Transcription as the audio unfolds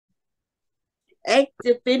ask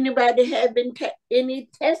if anybody having any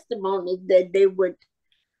testimonies that they would,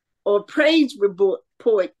 or praise report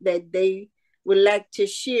that they would like to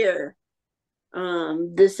share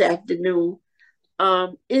this afternoon.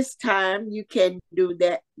 It's time. You can do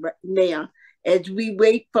that right now as we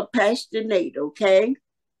wait for Pastor Nate, okay?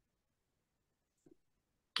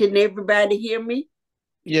 Can everybody hear me?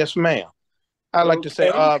 Yes, ma'am. I'd like to say,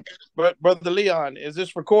 Okay. Brother Leon, is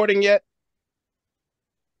this recording yet?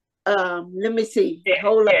 Let me see. Yeah,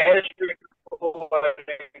 Hold on. yeah, it's recording.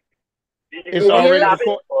 It's already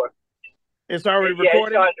recording. It's already Yeah, it's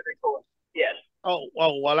recording. starting to record. Yes. Oh,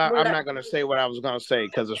 well, I'm not going to say what I was going to say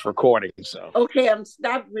because it's recording. So Okay, I'm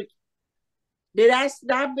stopping. Did I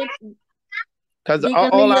stop it? because Deacon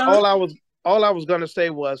all I was going to say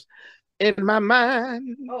was, in my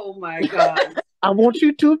mind, oh my God, I want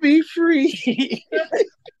you to be free.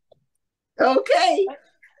 okay.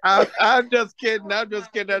 I'm just kidding. I'm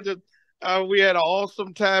just kidding. We had an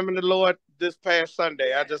awesome time in the Lord this past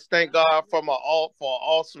Sunday. I just thank God for an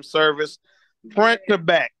awesome service, front to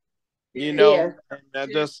back. You know,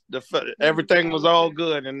 and everything was all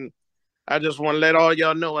good, and I just want to let all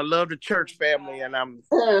y'all know I love the church family, and I'm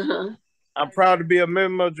proud to be a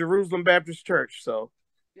member of Jerusalem Baptist Church. So,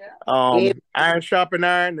 iron sharpen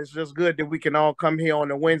iron. It's just good that we can all come here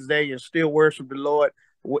on a Wednesday and still worship the Lord.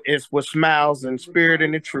 It's with smiles and spirit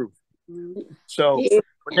and the truth. So,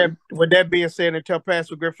 with that being said, and tell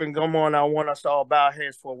Pastor Griffin, come on, I want us to all bow our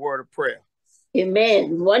heads for a word of prayer.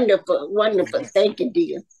 Amen. Wonderful, wonderful. Thank you,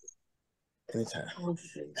 dear. Anytime.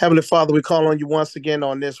 Heavenly Father, we call on you once again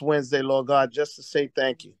on this Wednesday, Lord God, just to say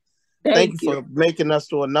thank you. Thank you for making us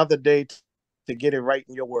to another day to get it right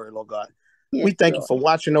in your word, Lord God. Yes, we thank you for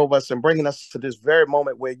watching over us and bringing us to this very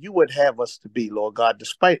moment where you would have us to be, Lord God,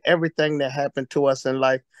 despite everything that happened to us in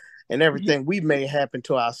life and everything we may happen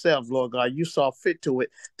to ourselves, Lord God. You saw fit to it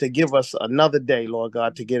to give us another day, Lord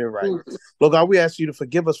God, to get it right. Lord God, we ask you to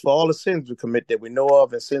forgive us for all the sins we commit that we know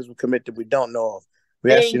of and sins we commit that we don't know of.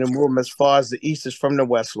 We ask you to move them as far as the east is from the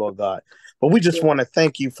west, Lord God. But we just want to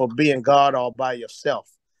thank you for being God all by yourself,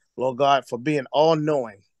 Lord God, for being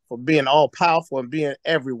all-knowing, for being all-powerful and being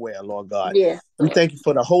everywhere, Lord God. We thank you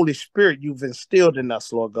for the Holy Spirit you've instilled in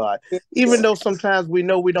us, Lord God. Even though sometimes we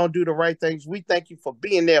know we don't do the right things, we thank you for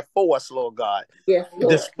being there for us, Lord God.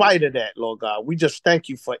 Despite of that, Lord God, we just thank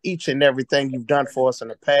you for each and everything you've done for us in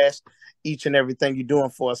the past, each and everything you're doing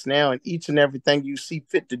for us now, and each and everything you see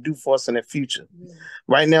fit to do for us in the future.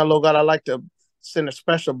 Right now, Lord God, I'd like to send a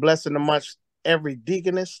special blessing amongst every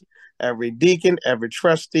deaconess, every deacon, every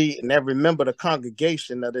trustee, and every member of the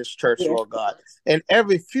congregation of this church, Lord God, and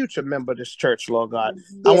every future member of this church, Lord God.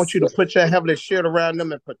 I want you to put your heavenly shield around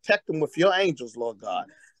them and protect them with your angels, Lord God.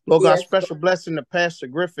 Lord God, special blessing to Pastor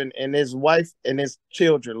Griffin and his wife and his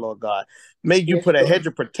children, Lord God. May you put a hedge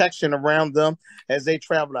of protection around them as they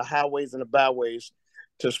travel the highways and the byways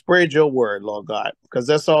to spread your word, Lord God, because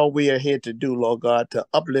that's all we are here to do, Lord God, to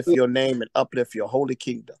uplift your name and uplift your holy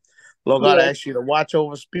kingdom. Lord God, I ask you to watch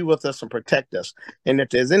over us, be with us, and protect us. And if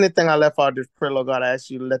there's anything I left out of this prayer, Lord God, I ask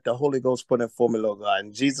you to let the Holy Ghost put it for me, Lord God.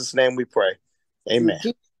 In Jesus' name we pray. Amen.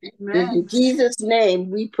 In Jesus' name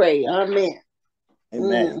we pray. Amen.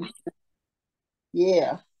 Amen.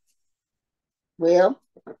 Yeah. Well,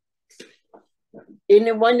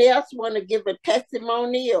 anyone else want to give a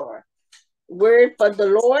testimony or word for the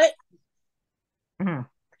Lord?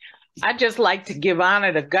 I just like to give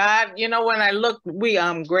honor to God. You know, when I looked,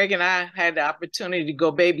 Greg and I had the opportunity to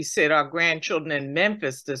go babysit our grandchildren in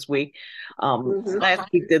Memphis this week, last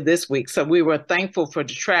week to this week. So we were thankful for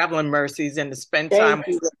the traveling mercies and to spend time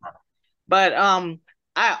with them. But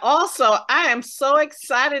I am so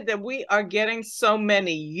excited that we are getting so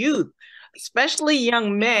many youth, especially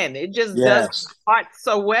young men. It just does my heart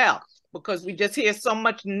so well, because we just hear so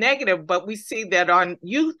much negative, but we see that our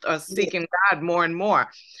youth are seeking God more and more.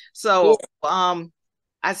 So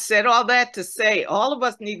I said all that to say all of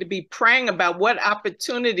us need to be praying about what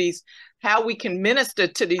opportunities, how we can minister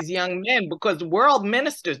to these young men, because the world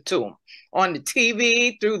ministers to them on the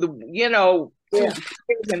TV, through the,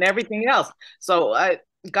 and everything else. So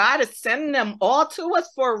God is sending them all to us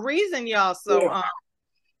for a reason, y'all. So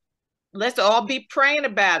let's all be praying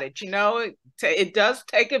about it. You know, it does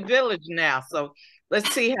take a village now. So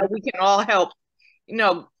let's see how we can all help,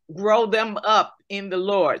 grow them up in the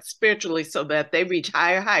Lord spiritually so that they reach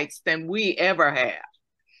higher heights than we ever have.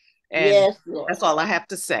 And that's all I have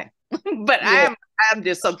to say. But I'm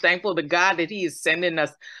just so thankful to God that he is sending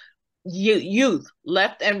us youth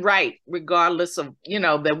left and right, regardless of,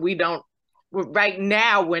 that we don't, right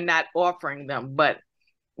now we're not offering them, but,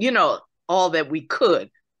 all that we could.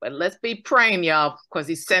 But let's be praying, y'all, because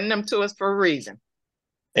he's sending them to us for a reason.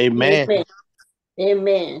 Amen.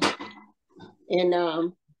 Amen.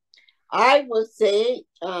 And I will say,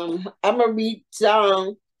 I'm going to read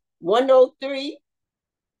Psalm 103.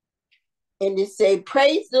 And it say,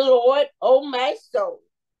 praise the Lord, O my soul.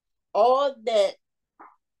 All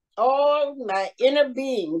my inner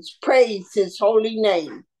beings praise his holy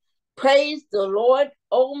name. Praise the Lord,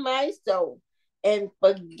 O my soul, and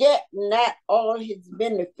forget not all his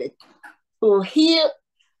benefits, who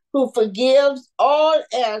forgives all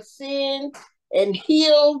our sins and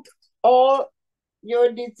heals all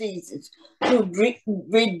your diseases, who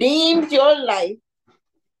redeems your life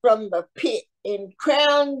from the pit and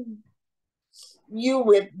crowns you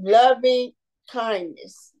with loving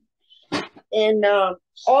kindness. And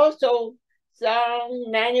also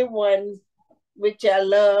Psalm 91, which I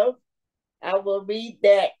love. I will read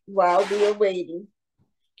that while we are waiting.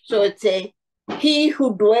 So it says, he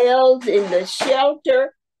who dwells in the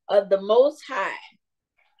shelter of the Most High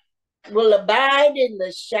will abide in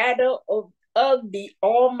the shadow of the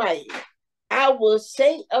Almighty. I will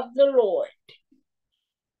say of the Lord,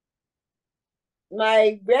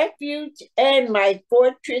 my refuge and my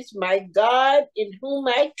fortress, my God in whom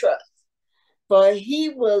I trust. For he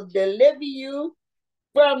will deliver you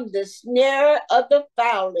from the snare of the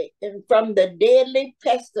fowler and from the deadly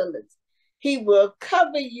pestilence. He will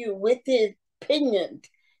cover you with his pinions,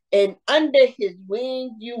 and under his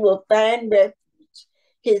wings you will find refuge.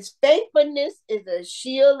 His faithfulness is a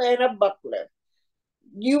shield and a buckler.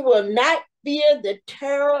 You will not fear the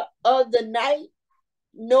terror of the night,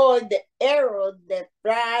 nor the arrow that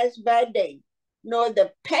flies by day, nor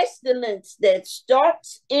the pestilence that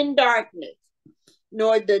stalks in darkness,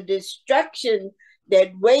 nor the destruction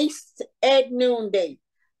that wastes at noonday.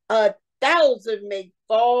 1,000 may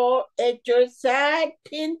fall at your side,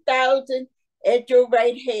 10,000 at your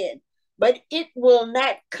right hand, but it will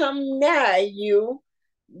not come nigh you.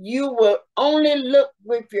 You will only look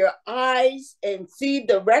with your eyes and see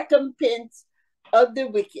the recompense of the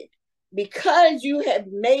wicked. Because you have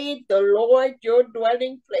made the Lord your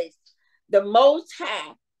dwelling place, the Most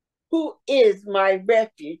High, who is my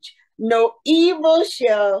refuge, no evil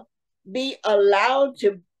shall be allowed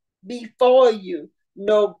to befall you,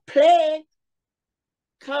 no plague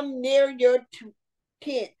come near your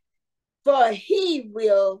tent, for he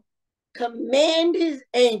will command his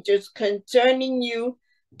angels concerning you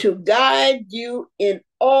to guide you in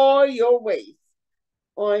all your ways.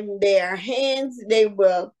 On their hands they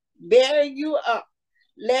will bear you up,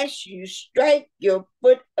 lest you strike your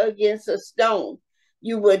foot against a stone.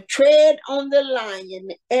 You will tread on the lion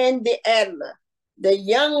and the adder, the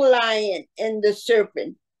young lion and the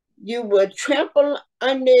serpent. You will trample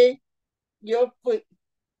under your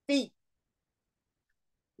feet.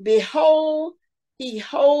 Behold, he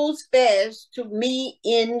holds fast to me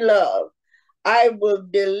in love. I will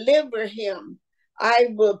deliver him. I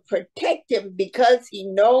will protect him because he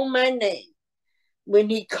knows my name. When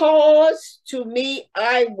he calls to me,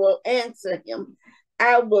 I will answer him.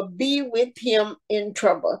 I will be with him in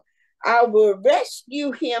trouble. I will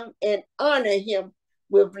rescue him and honor him.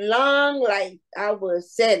 With long life, I will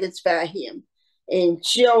satisfy him and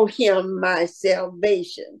show him my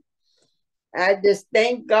salvation. I just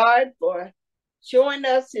thank God for showing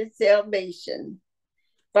us his salvation.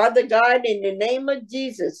 Father God, in the name of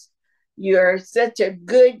Jesus, you're such a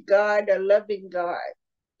good God, a loving God.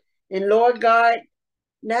 And Lord God,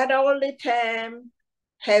 not all the time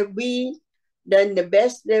have we done the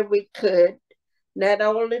best that we could. Not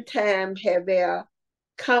all the time have our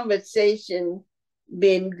conversation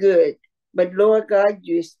been good. But Lord God,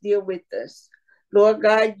 you're still with us. Lord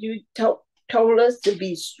God, you told us to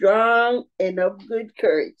be strong and of good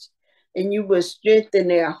courage, and you will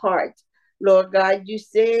strengthen our hearts. Lord God, you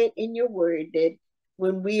said in your word that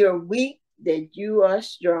when we are weak, that you are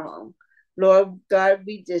strong. Lord God,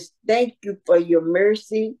 we just thank you for your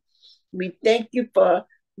mercy. We thank you for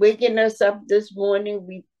waking us up this morning.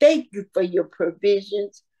 We thank you for your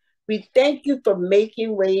provisions. We thank you for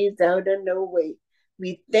making ways out of no way.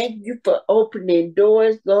 We thank you for opening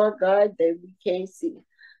doors, Lord God, that we can't see.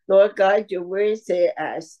 Lord God, your word said,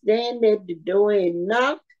 I stand at the door and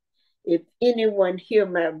knock. If anyone hear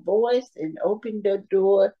my voice and open the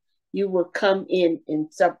door, you will come in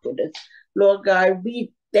and sup with us. Lord God,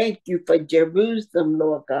 we thank you for Jerusalem,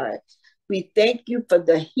 Lord God. We thank you for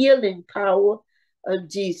the healing power of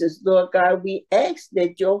Jesus, Lord God. We ask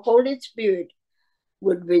that your Holy Spirit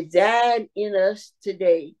would reside in us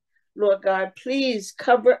today. Lord God, please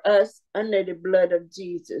cover us under the blood of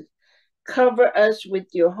Jesus. Cover us with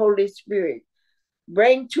your Holy Spirit.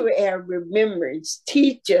 Bring to our remembrance,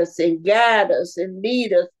 teach us and guide us and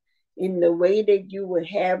lead us in the way that you would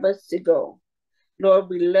have us to go. Lord,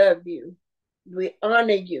 we love you. We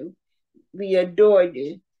honor you. We adore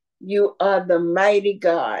you. You are the mighty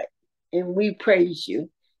God, and we praise you.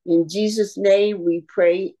 In Jesus' name we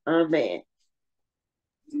pray. Amen.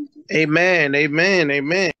 Amen. Amen.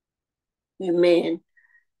 Amen. Amen.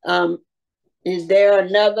 Is there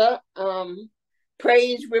another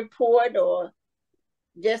praise report or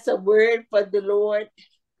just a word for the Lord?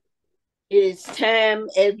 It is time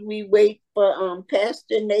as we wait for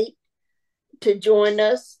Pastor Nate to join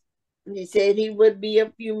us. He said he would be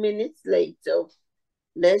a few minutes late, so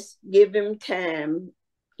let's give him time.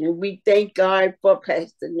 And we thank God for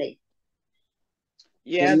Pastor Nate.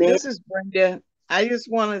 Yeah, Amen. this is Brenda. I just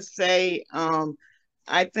want to say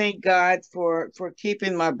I thank God for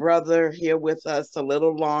keeping my brother here with us a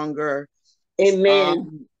little longer.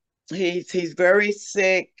 Amen. He's very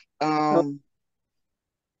sick.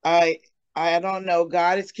 I don't know.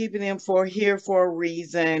 God is keeping him here for a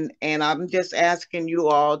reason, and I'm just asking you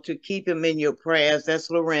all to keep him in your prayers. That's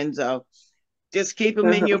Lorenzo. Just keep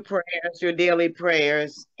him in your prayers, your daily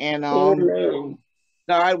prayers, and Amen.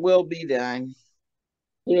 God will be done.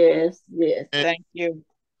 Yes, yes. Thank you.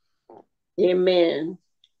 Amen.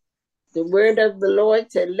 The word of the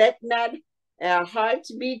Lord said, let not our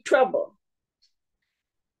hearts be troubled.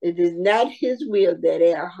 It is not his will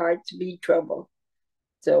that our hearts be troubled.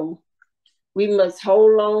 So we must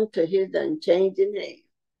hold on to his unchanging hand.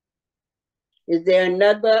 Is there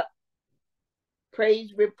another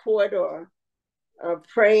praise report or a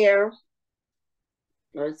prayer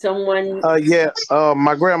or someone? Yeah.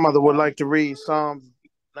 My grandmother would like to read Psalm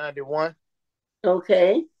 91.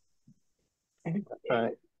 Okay. All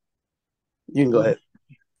right. You can go ahead.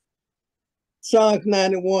 Psalm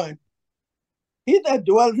 91. He that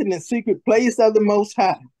dwelleth in the secret place of the Most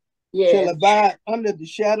High shall abide under the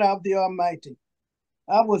shadow of the Almighty.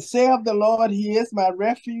 I will say of the Lord, he is my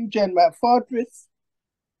refuge and my fortress.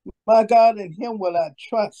 My God, in him will I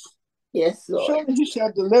trust. Yes, Lord. Surely he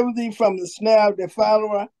shall deliver thee from the snare of the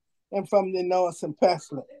fowler and from the noisome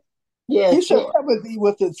pestilence. Yes, he shall cover thee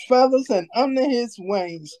with his feathers, and under his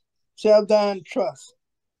wings shall thine trust.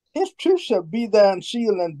 His truth shall be thine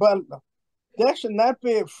shield and butler. Thou shalt not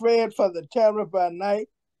be afraid for the terror by night,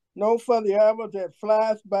 nor for the arrow that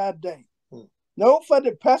flies by day, nor for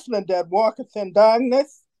the pestilence that walketh in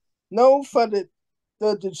darkness, nor for the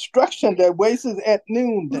destruction that wasteth at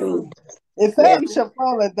noonday. If thou shalt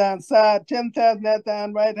fall at thine side, 10,000 at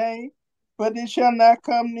thine right hand, but it shall not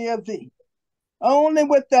come near thee. Only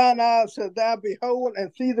with thine eyes shalt thou behold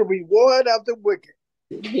and see the reward of the wicked.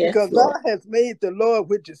 Because thou hast made the Lord,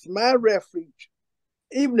 which is my refuge,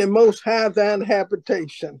 even the Most High thine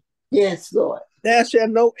habitation. Yes, Lord. There shall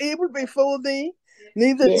no evil befall thee,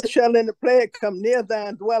 neither shall any plague come near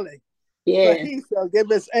thine dwelling. For he shall give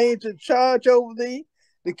his angel charge over thee,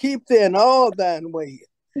 to keep thee in all thine ways.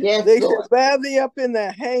 They shall bear thee up in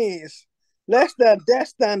their hands, lest thou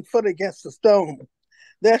dash thine foot against a stone.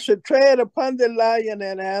 Thou shalt tread upon the lion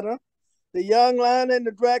and adder, the young lion and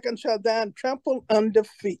the dragon shall thou trample under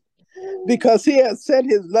feet. Because he has set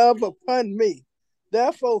his love upon me,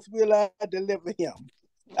 therefore will I deliver him.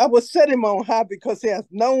 I will set him on high because he has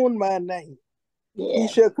known my name. He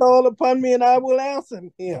shall call upon me and I will answer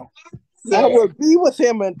him. I will be with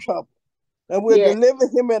him in trouble. I will deliver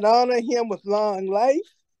him and honor him with long life.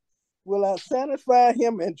 Will I satisfy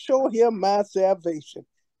him and show him my salvation.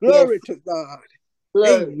 Glory to God.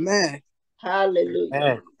 Glory. Amen. Hallelujah.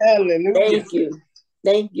 Amen. Hallelujah. Thank you.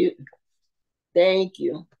 Thank you. Thank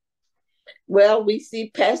you. Well, we see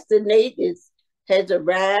Pastor Nate has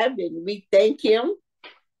arrived, and we thank him.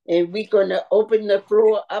 And we're going to open the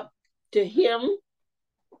floor up to him.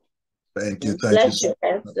 Thank you. Bless you,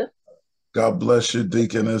 Pastor. God bless you,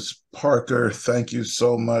 Deaconess Parker. Thank you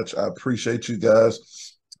so much. I appreciate you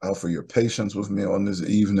guys for your patience with me on this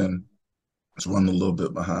evening. It's running a little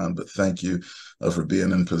bit behind, but thank you for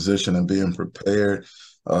being in position and being prepared.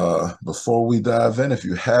 Before we dive in, if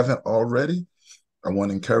you haven't already, I want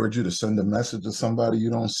to encourage you to send a message to somebody you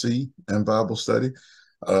don't see in Bible study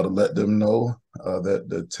to let them know that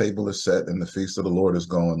the table is set and the feast of the Lord is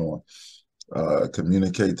going on.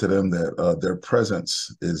 Communicate to them that their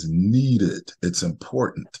presence is needed. It's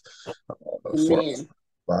important for the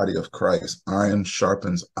body of Christ. Iron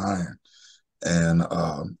sharpens iron. And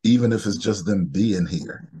even if it's just them being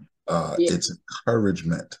here, it's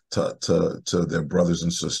encouragement to their brothers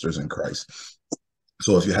and sisters in Christ.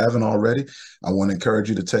 So if you haven't already, I want to encourage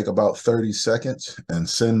you to take about 30 seconds and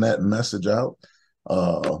send that message out.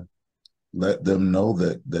 Let them know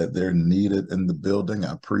that they're needed in the building.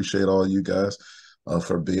 I appreciate all you guys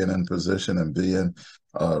for being in position and being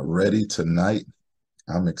ready tonight.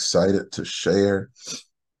 I'm excited to share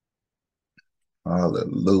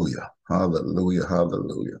Hallelujah. Hallelujah.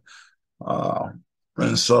 Hallelujah.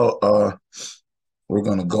 And so we're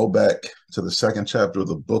going to go back to the second chapter of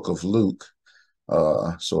the book of Luke.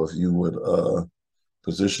 So if you would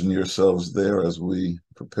position yourselves there as we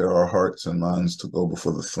prepare our hearts and minds to go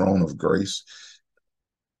before the throne of grace.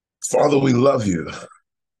 Father, we love you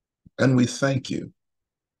and we thank you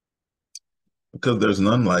because there's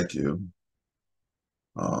none like you.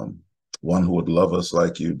 One who would love us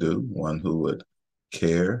like you do, one who would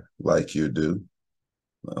care like you do,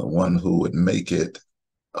 one who would make it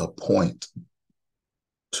a point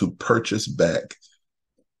to purchase back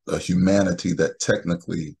a humanity that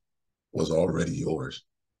technically was already yours.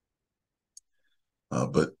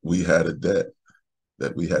 But we had a debt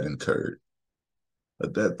that we had incurred, a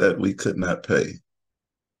debt that we could not pay.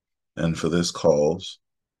 And for this cause,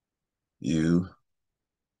 you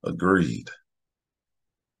agreed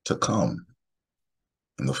to come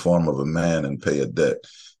in the form of a man and pay a debt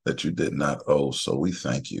that you did not owe. So we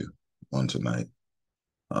thank you on tonight.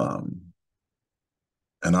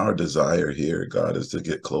 And our desire here, God, is to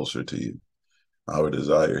get closer to you. Our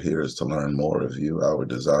desire here is to learn more of you. Our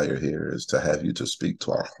desire here is to have you to speak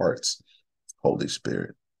to our hearts, Holy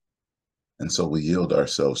Spirit. And so we yield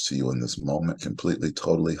ourselves to you in this moment, completely,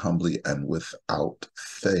 totally, humbly, and without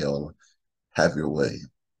fail. Have your way.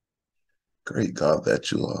 Great God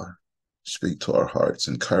that you are. Speak to our hearts,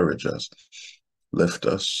 encourage us, lift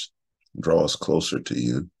us, draw us closer to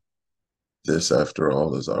you. This, after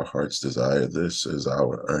all, is our heart's desire. This is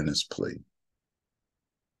our earnest plea.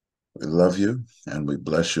 We love you and we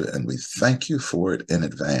bless you and we thank you for it in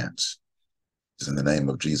advance. It's in the name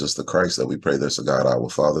of Jesus the Christ that we pray this, to God our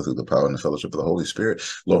Father, through the power and the fellowship of the Holy Spirit.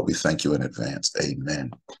 Lord, we thank you in advance.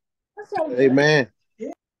 Amen. Amen.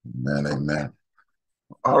 Amen. Amen.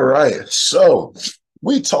 All right. So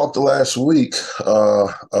we talked last week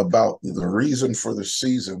about the reason for the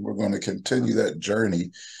season. We're going to continue that journey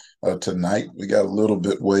tonight. We got a little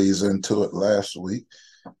bit ways into it last week.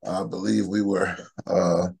 I believe we were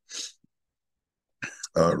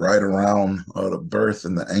right around the birth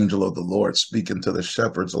and the angel of the Lord speaking to the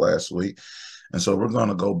shepherds last week. And so we're going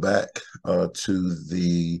to go back to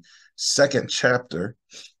the second chapter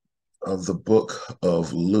of the book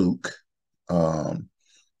of Luke.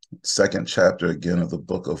 Second chapter again of the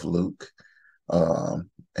book of Luke.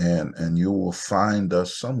 And you will find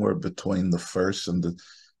us somewhere between the first and the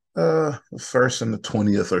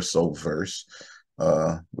 20th or so verse.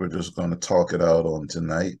 We're just going to talk it out on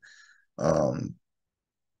tonight.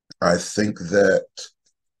 I think that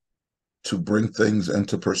to bring things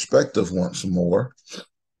into perspective once more,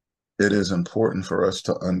 it is important for us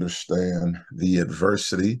to understand the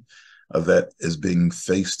adversity that is being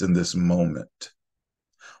faced in this moment.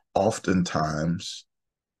 Oftentimes,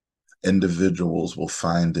 individuals will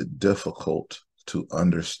find it difficult to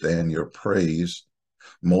understand your praise,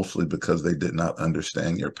 mostly because they did not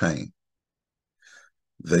understand your pain.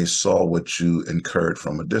 They saw what you incurred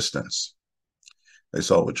from a distance. They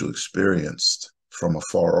saw what you experienced from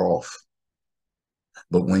afar off.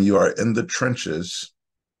 But when you are in the trenches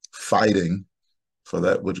fighting for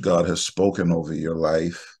that which God has spoken over your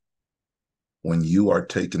life, when you are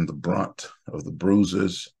taking the brunt of the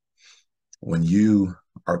bruises, when you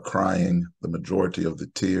are crying the majority of the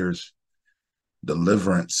tears,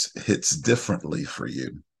 deliverance hits differently for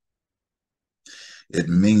you. It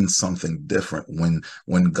means something different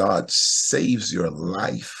when God saves your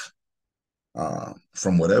life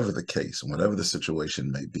from whatever the case, whatever the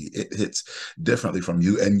situation may be. It hits differently from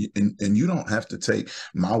you, and you don't have to take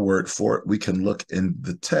my word for it. We can look in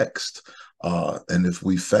the text, and if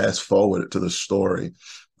we fast forward to the story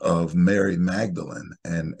of Mary Magdalene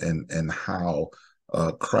and how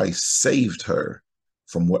Christ saved her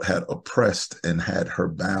from what had oppressed and had her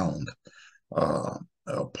bound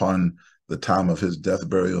upon the time of his death,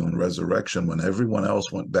 burial, and resurrection, when everyone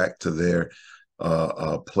else went back to their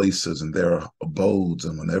places and their abodes,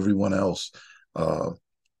 and when everyone else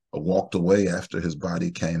walked away after his body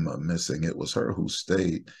came up missing, it was her who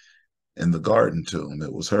stayed in the garden tomb.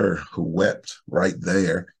 It was her who wept right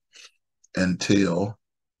there until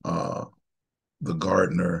the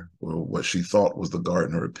gardener, or what she thought was the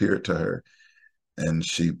gardener, appeared to her, and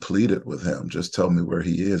she pleaded with him, just tell me where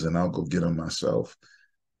he is and I'll go get him myself.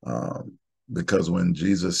 Because when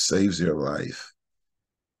Jesus saves your life,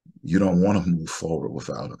 you don't want to move forward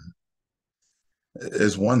without him.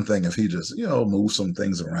 It's one thing if he just, moves some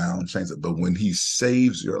things around, change it, but when he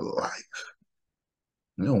saves your life,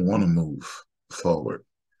 you don't want to move forward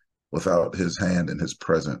without his hand and his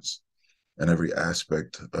presence in every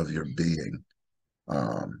aspect of your being.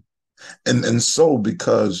 And so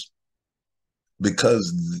because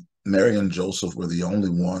Mary and Joseph were the only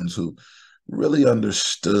ones who really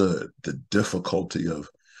understood the difficulty of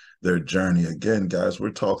their journey. Again, guys,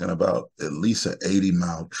 we're talking about at least an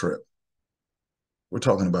 80-mile trip. We're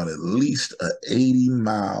talking about at least an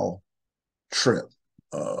 80-mile trip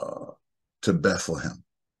to Bethlehem.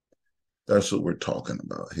 That's what we're talking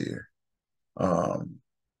about here.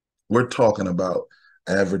 We're talking about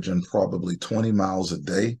averaging probably 20 miles a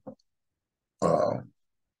day.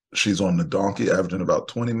 She's on the donkey, averaging about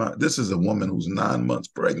 20 miles. This is a woman who's 9 months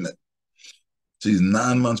pregnant. She's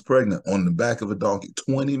 9 months pregnant on the back of a donkey,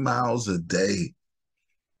 20 miles a day,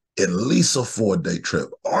 at least a 4-day trip,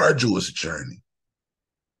 arduous journey.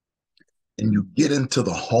 And you get into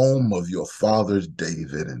the home of your father's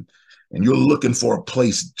David, and you're looking for a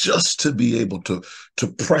place just to be able to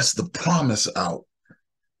press the promise out.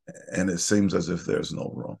 And it seems as if there's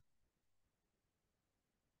no room.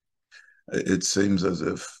 It seems as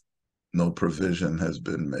if no provision has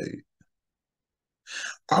been made.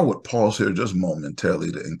 I would pause here just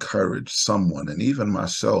momentarily to encourage someone, and even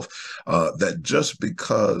myself, that just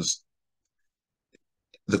because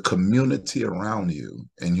the community around you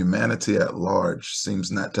and humanity at large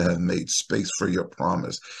seems not to have made space for your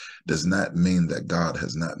promise does not mean that God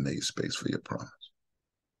has not made space for your promise.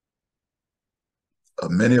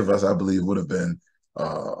 Many of us, I believe, would have been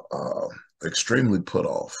extremely put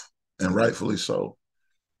off, and rightfully so,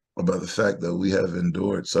 about the fact that we have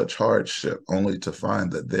endured such hardship only to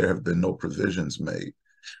find that there have been no provisions made.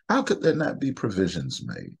 How could there not be provisions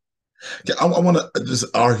made? I want to just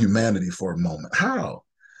our humanity for a moment. How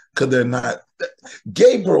could there not?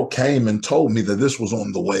 Gabriel came and told me that this was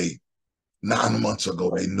on the way 9 months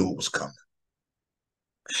ago. They knew it was coming.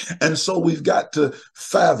 And so we've got to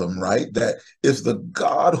fathom, right, that if the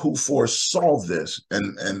God who foresaw this,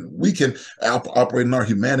 and we can operate in our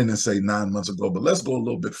humanity and say 9 months ago, but let's go a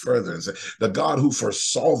little bit further and say the God who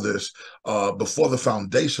foresaw this before the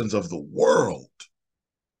foundations of the world,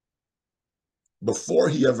 before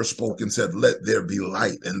he ever spoke and said, let there be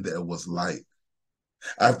light, and there was light.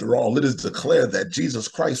 After all, it is declared that Jesus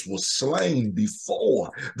Christ was slain before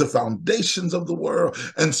the foundations of the world.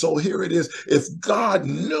 And so here it is. If God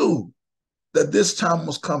knew that this time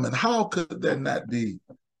was coming, how could there not be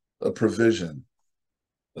a provision,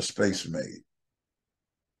 a space made,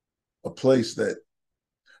 a place that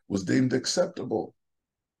was deemed acceptable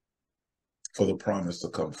for the promise to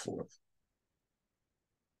come forth?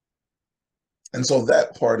 And so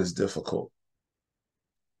that part is difficult,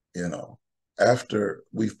 you know. After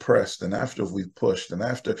we've pressed, and after we've pushed, and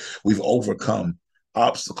after we've overcome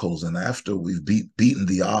obstacles, and after we've beaten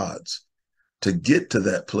the odds to get to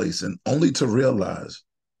that place, and only to realize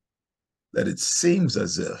that it seems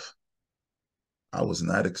as if I was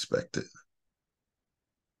not expected.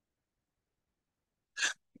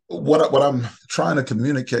 What I'm trying to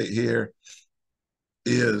communicate here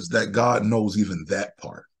is that God knows even that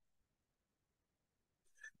part.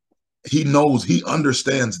 He knows, he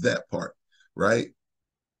understands that part. Right?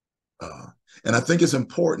 And I think it's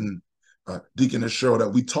important, Deaconess Cheryl, that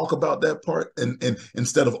we talk about that part and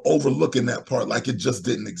instead of overlooking that part like it just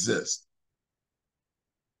didn't exist.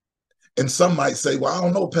 And some might say, well, I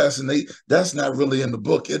don't know, Pastor Nate, that's not really in the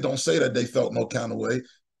book. It don't say that they felt no kind of way.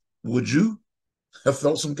 Would you have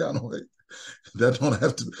felt some kind of way? That don't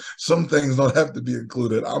have to, some things don't have to be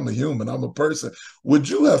included. I'm a human, I'm a person. Would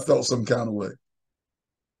you have felt some kind of way?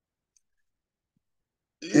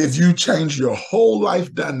 If you change your whole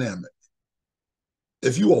life dynamic,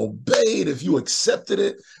 if you obeyed, if you accepted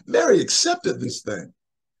it, Mary accepted this thing.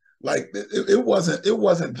 Like it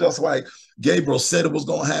wasn't just like Gabriel said it was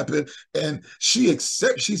going to happen, and she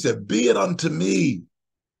said, "Be it unto me."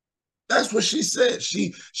 That's what she said.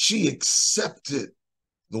 She accepted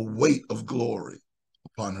the weight of glory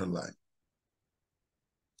upon her life,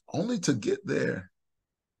 only to get there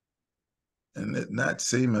and it not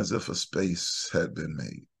seem as if a space had been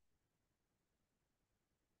made.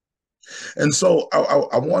 And so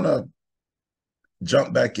I want to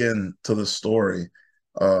jump back into the story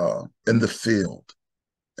in the field,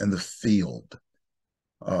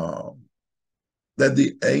 that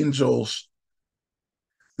the angel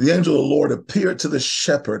of the Lord appeared to the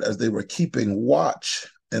shepherd as they were keeping watch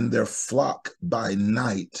in their flock by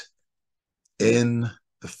night in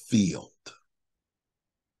the field.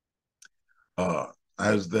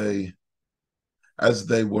 As they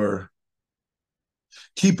were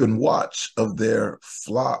keeping watch of their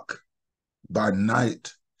flock by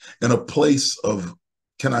night in a place of,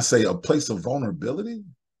 can I say, a place of vulnerability?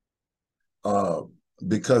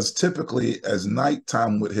 Because typically as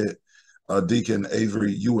nighttime would hit, Deacon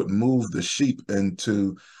Avery, you would move the sheep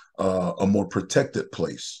into a more protected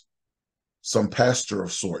place. some pasture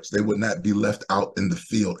of sorts. They would not be left out in the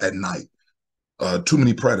field at night. Too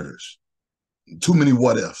many predators, too many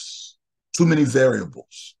what ifs, too many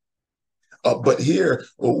variables. But here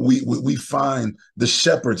we find the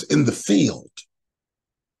shepherds in the field,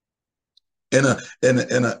 in a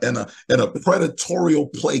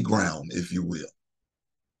predatorial playground, if you will,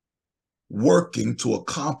 working to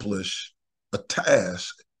accomplish a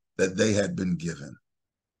task that they had been given.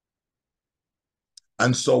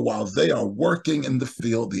 And so while they are working in the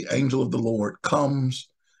field, the angel of the Lord comes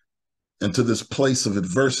into this place of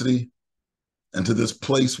adversity, into this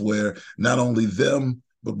place where not only them,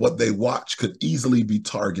 but what they watch could easily be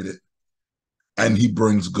targeted. And he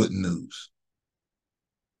brings good news.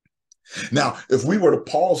 Now, if we were to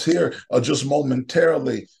pause here just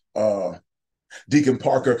momentarily, Deacon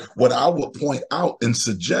Parker, what I would point out and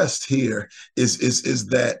suggest here is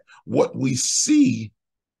that what we see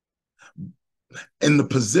in the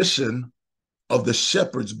position of the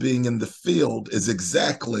shepherds being in the field is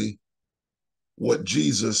exactly what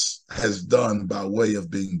Jesus has done by way of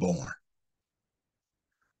being born.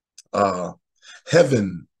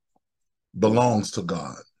 Heaven belongs to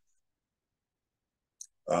God.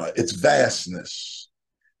 Its vastness,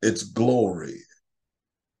 its glory,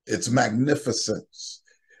 its magnificence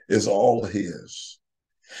is all his.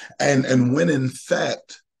 And when in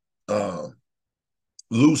fact,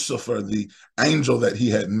 Lucifer, the angel that he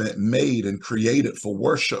had made and created for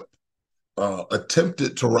worship,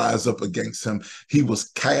 attempted to rise up against him, he was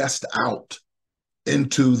cast out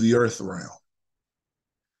into the earth realm.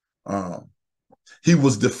 He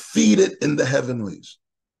was defeated in the heavenlies,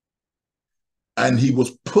 and he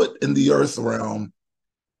was put in the earth realm.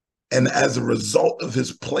 And as a result of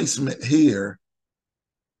his placement here,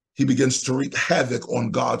 he begins to wreak havoc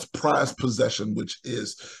on God's prized possession, which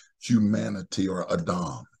is humanity, or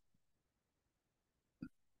Adam.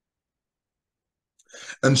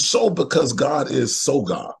 And so because God is so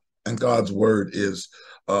God, and God's word is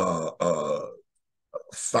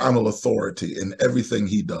final authority in everything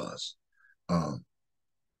he does,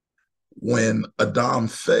 when Adam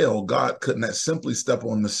fell, God could not simply step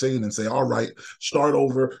on the scene and say, all right, start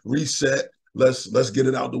over, reset, let's get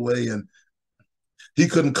it out the way. And he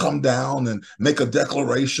couldn't come down and make a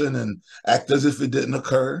declaration and act as if it didn't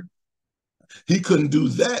occur. He couldn't do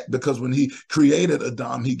that, because when he created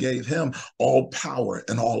Adam, he gave him all power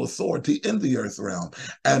and all authority in the earth realm.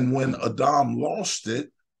 And when Adam lost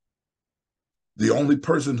it, the only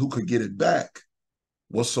person who could get it back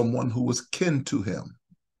was someone who was kin to him.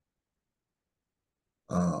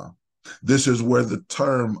 This is where the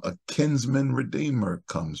term a kinsman redeemer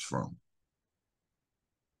comes from.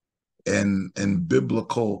 And in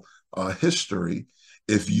biblical history,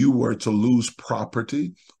 if you were to lose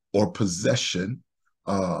property or possession,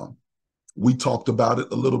 we talked about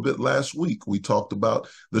it a little bit last week. We talked about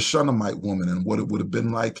the Shunammite woman and what it would have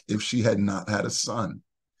been like if she had not had a son.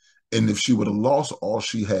 And if she would have lost all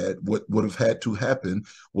she had, what would have had to happen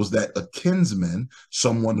was that a kinsman,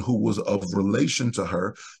 someone who was of relation to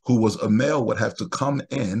her, who was a male, would have to come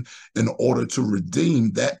in order to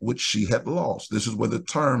redeem that which she had lost. This is where the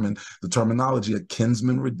term and the terminology, a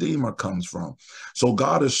kinsman redeemer, comes from. So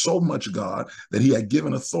God is so much God that he had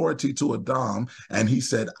given authority to Adam, and he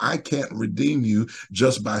said, I can't redeem you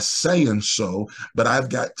just by saying so, but I've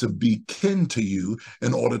got to be kin to you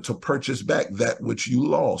in order to purchase back that which you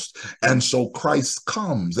lost. And so Christ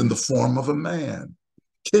comes in the form of a man,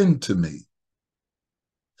 kin to me,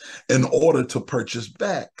 in order to purchase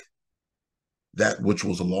back that which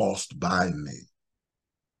was lost by me.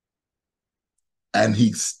 And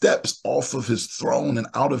he steps off of his throne and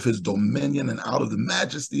out of his dominion and out of the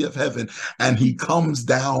majesty of heaven, and he comes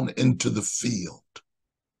down into the field,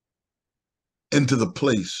 into the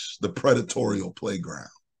place, the predatorial playground.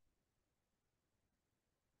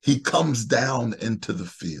 He comes down into the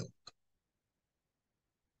field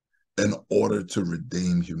in order to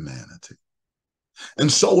redeem humanity.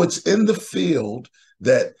 And so it's in the field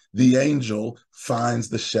that the angel finds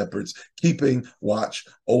the shepherds keeping watch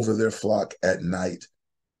over their flock at night.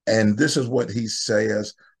 And this is what he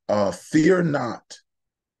says, fear not,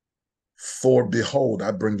 for behold, I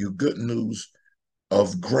bring you good news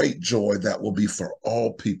of great joy that will be for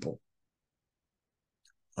all people.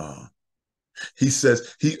 He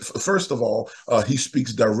says, first of all, he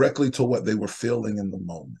speaks directly to what they were feeling in the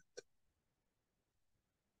moment.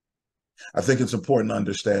 I think it's important to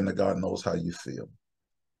understand that God knows how you feel.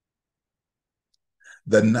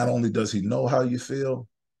 That not only does he know how you feel,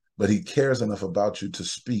 but he cares enough about you to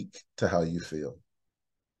speak to how you feel.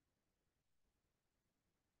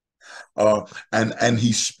 And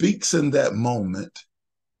he speaks in that moment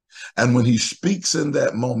And when he speaks in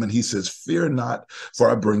that moment, he says, fear not, for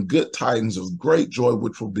I bring good tidings of great joy,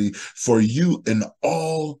 which will be for you and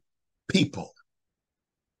all people.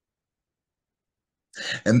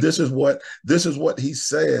 And this is what he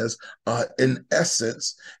says. In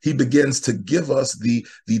essence, he begins to give us the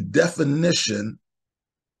definition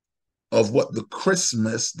of what the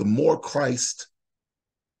Christmas, the more Christ,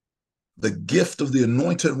 the gift of the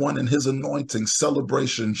anointed one and his anointing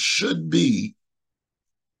celebration should be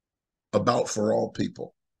about for all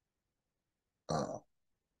people.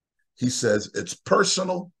 He says it's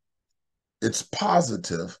personal, it's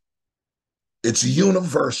positive, it's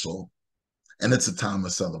universal, and it's a time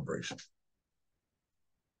of celebration.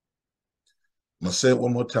 I'm going to say it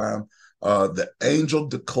one more time. The angel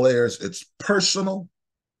declares it's personal.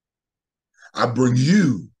 I bring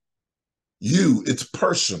you, it's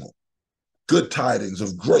personal. Good tidings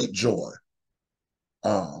of great joy.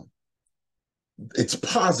 It's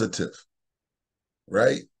positive,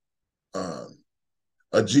 right?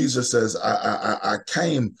 Jesus says, I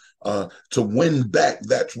came to win back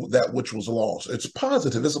that which was lost. It's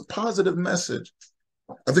positive. It's a positive message.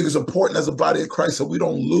 I think it's important as a body of Christ that we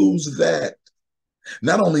don't lose that.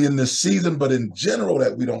 Not only in this season, but in general,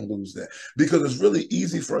 that we don't lose that. Because it's really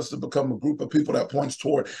easy for us to become a group of people that points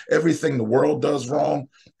toward everything the world does wrong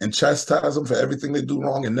and chastise them for everything they do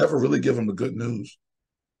wrong and never really give them the good news.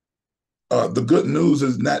 The good news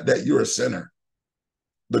is not that you're a sinner.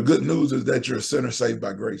 The good news is that you're a sinner saved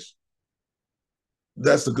by grace.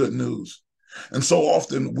 That's the good news. And so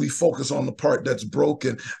often we focus on the part that's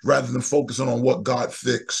broken rather than focusing on what God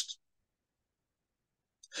fixed.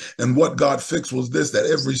 And what God fixed was this, that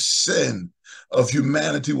every sin of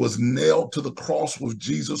humanity was nailed to the cross with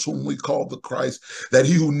Jesus, whom we call the Christ, that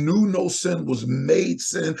he who knew no sin was made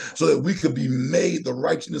sin so that we could be made the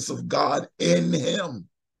righteousness of God in him.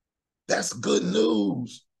 That's good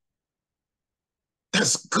news.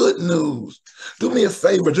 That's good news. Do me a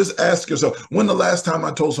favor, just ask yourself, when the last time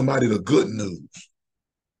I told somebody the good news?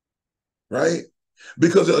 Right?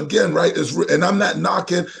 Because again, right, and I'm not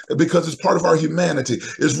knocking because it's part of our humanity.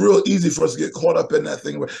 It's real easy for us to get caught up in that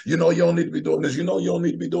thing where, you don't need to be doing this. You don't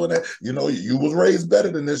need to be doing that. You was raised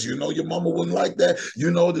better than this. Your mama wouldn't like that.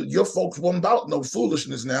 That your folks weren't about no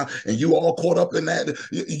foolishness now. And you all caught up in that.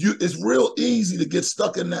 It's real easy to get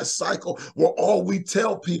stuck in that cycle where all we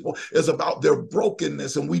tell people is about their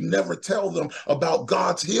brokenness and we never tell them about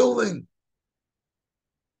God's healing.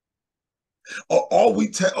 All we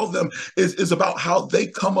tell them is about how they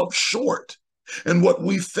come up short. And what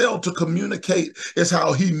we fail to communicate is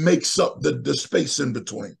how he makes up the space in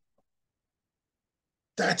between.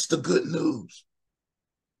 That's the good news.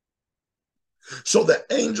 So the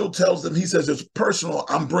angel tells them, he says, it's personal.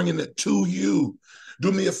 I'm bringing it to you.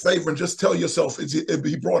 Do me a favor and just tell yourself,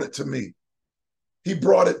 he brought it to me. He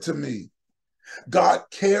brought it to me. God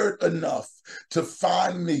cared enough to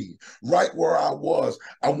find me right where I was.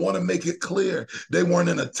 I want to make it clear. They weren't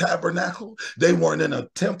in a tabernacle. They weren't in a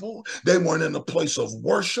temple. They weren't in a place of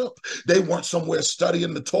worship. They weren't somewhere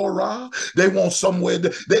studying the Torah. They weren't somewhere,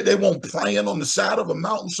 they weren't praying on the side of a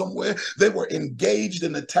mountain somewhere. They were engaged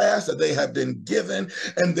in the task that they had been given,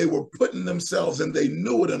 and they were putting themselves, and they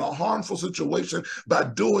knew it, in a harmful situation by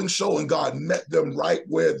doing so, and God met them right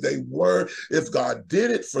where they were. If God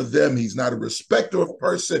did it for them, he's not a respecter of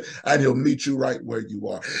person, and he'll meet you right where you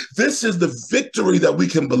are. This is the victory that we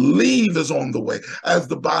can believe is on the way as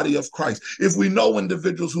the body of Christ. If we know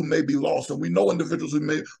individuals who may be lost, and we know individuals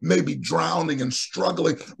who may be drowning and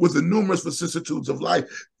struggling with the numerous vicissitudes of life,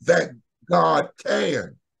 that God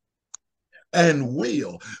can and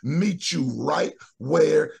will meet you right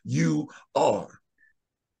where you are.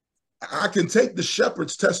 I can take the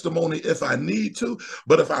shepherd's testimony if I need to,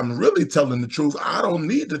 but if I'm really telling the truth, I don't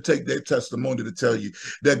need to take their testimony to tell you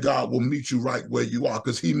that God will meet you right where you are,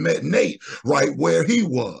 because he met Nate right where he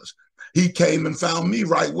was. He came and found me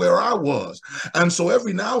right where I was. And so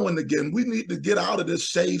every now and again, we need to get out of this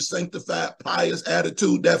saved, sanctified, pious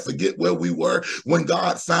attitude that forget where we were when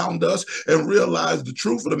God found us, and realize the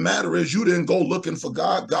truth of the matter is you didn't go looking for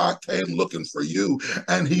God. God came looking for you,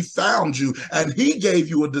 and he found you, and he gave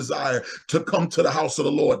you a desire to come to the house of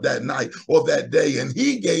the Lord that night or that day. And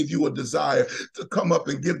he gave you a desire to come up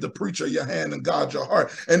and give the preacher your hand and guard your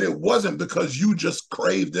heart. And it wasn't because you just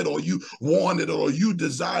craved it or you wanted it or you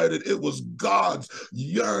desired it. It was God's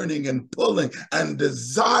yearning and pulling and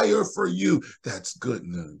desire for you. That's good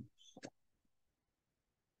news.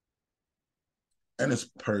 And it's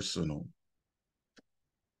personal.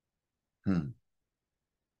 And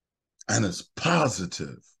it's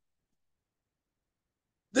positive.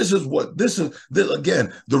 This is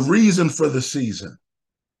again, the reason for the season.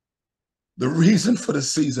 The reason for the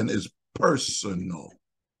season is personal.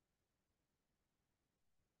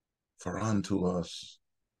 For unto us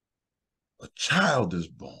a child is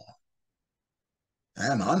born,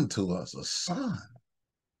 and unto us a son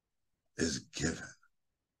is given.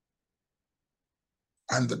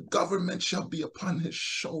 And the government shall be upon his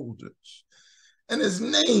shoulders, and his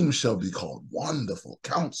name shall be called Wonderful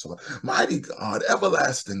Counselor, Mighty God,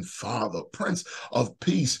 Everlasting Father, Prince of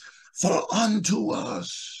Peace. For unto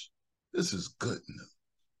us, this is good news.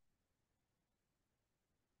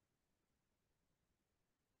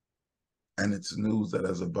 And it's news that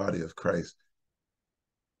as a body of Christ,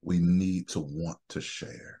 we need to want to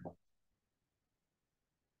share.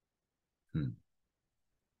 And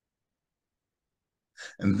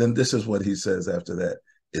then this is what he says after that.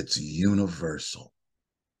 It's universal.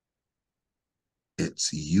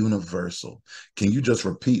 It's universal. Can you just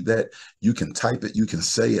repeat that? You can type it. You can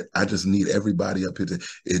say it. I just need everybody up here to,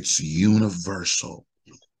 it's universal.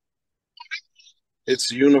 It's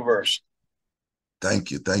universal.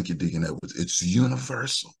 Thank you. Thank you, Deacon Edwards. It's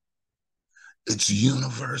universal. It's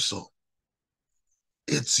universal.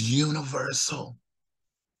 It's universal.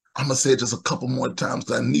 I'm going to say it just a couple more times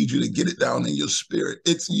because I need you to get it down in your spirit.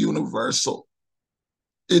 It's universal.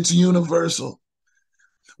 It's universal.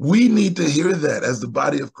 We need to hear that as the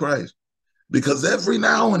body of Christ, because every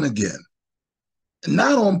now and again,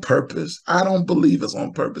 not on purpose, I don't believe it's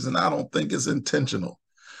on purpose, and I don't think it's intentional,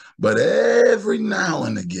 but every now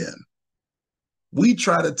and again, we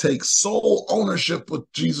try to take sole ownership with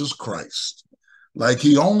Jesus Christ, like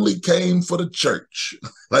he only came for the church,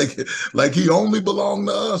 like he only belonged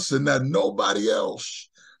to us and that nobody else.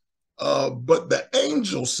 But the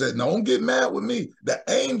angel said, now don't get mad with me. The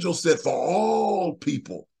angel said for all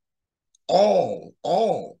people, all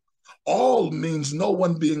means no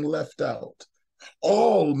one being left out.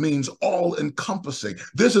 All means all encompassing.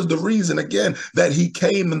 This is the reason, again, that he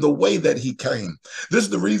came in the way that he came. This is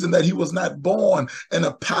the reason that he was not born in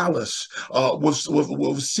a palace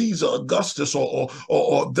with Caesar Augustus, or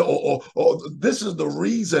this is the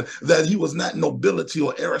reason that he was not nobility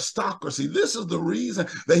or aristocracy. This is the reason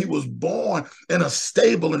that he was born in a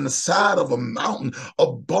stable in the side of a mountain,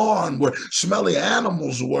 a barn where smelly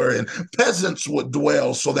animals were and peasants would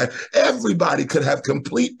dwell, so that everybody could have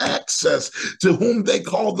complete access to whom they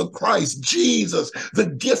call the Christ, Jesus, the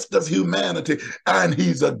gift of humanity, and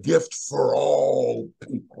he's a gift for all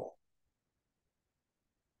people.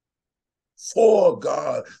 For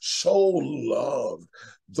God so loved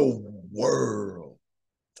the world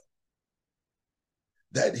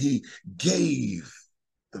that he gave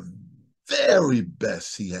the very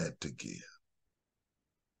best he had to give,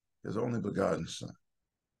 his only begotten Son.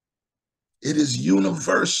 It is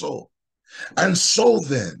universal. And so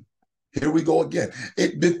then, here we go again.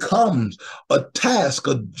 It becomes a task,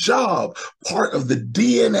 a job, part of the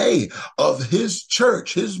DNA of his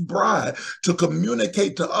church, his bride, to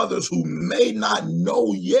communicate to others who may not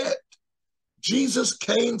know yet. Jesus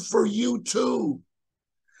came for you too.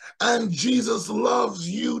 And Jesus loves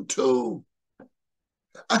you too.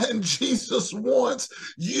 And Jesus wants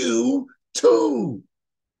you too.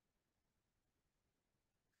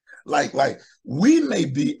 Like we may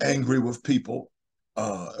be angry with people.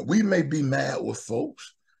 We may be mad with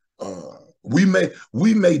folks. We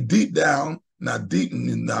may deep down, now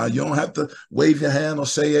you don't have to wave your hand or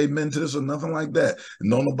say amen to this or nothing like that.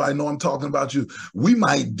 No, nobody know I'm talking about you. We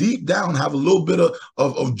might deep down have a little bit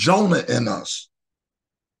of Jonah in us.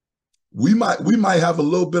 We might have a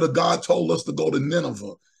little bit of God told us to go to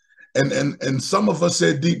Nineveh. And some of us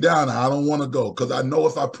said deep down, I don't want to go because I know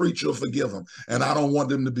if I preach, you'll forgive them. And I don't want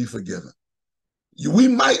them to be forgiven. We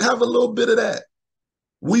might have a little bit of that.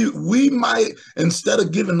 We might, instead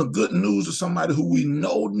of giving the good news to somebody who we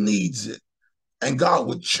know needs it, and God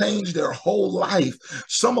would change their whole life,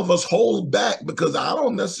 some of us hold back because I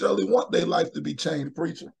don't necessarily want their life to be changed,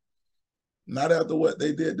 preacher. Not after what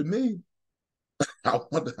they did to me. I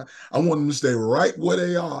want them to stay right where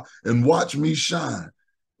they are and watch me shine.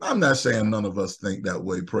 I'm not saying none of us think that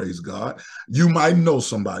way, praise God. You might know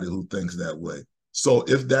somebody who thinks that way. So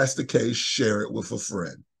if that's the case, share it with a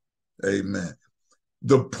friend. Amen.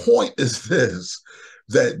 The point is this,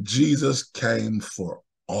 that Jesus came for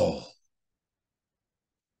all.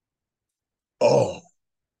 All.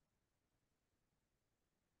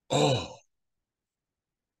 All.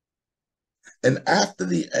 And after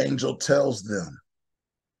the angel tells them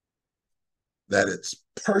that it's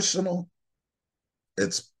personal,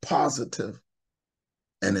 it's positive,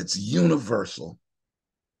 and it's universal,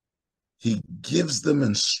 he gives them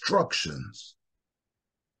instructions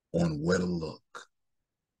on where to look.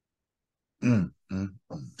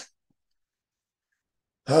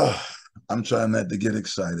 I'm trying not to get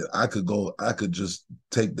excited. I could just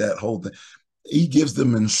take that whole thing. He gives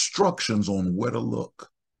them instructions on where to look.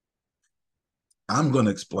 I'm going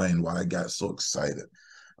to explain why I got so excited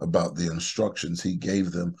about the instructions he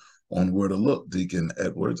gave them on where to look, Deacon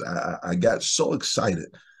Edwards. I got so excited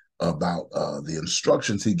about the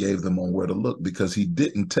instructions he gave them on where to look because he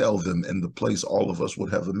didn't tell them in the place all of us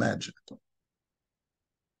would have imagined.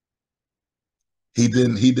 He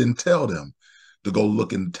didn't tell them to go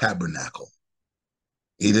look in the tabernacle.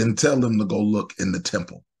 He didn't tell them to go look in the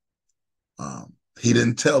temple. He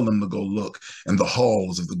didn't tell them to go look in the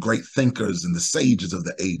halls of the great thinkers and the sages of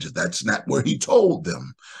the ages. That's not where he told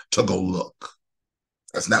them to go look.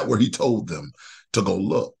 That's not where he told them to go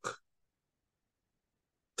look.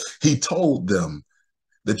 He told them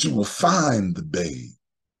that you will find the babe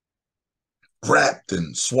wrapped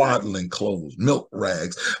in swaddling clothes, milk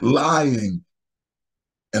rags, lying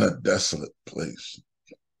in a desolate place.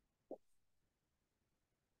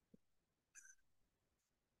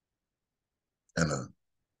 In a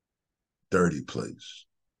dirty place.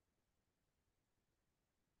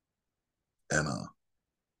 In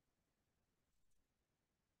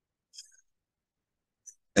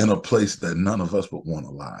a place that none of us would want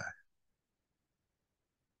to lie.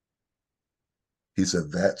 He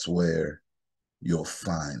said, that's where you'll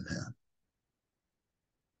find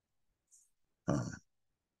him.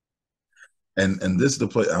 And this is the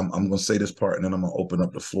place, I'm going to say this part, and then I'm going to open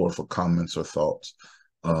up the floor for comments or thoughts.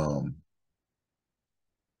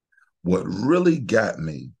 What really got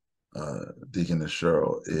me, Deaconess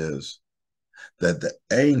Cheryl, is that the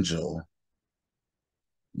angel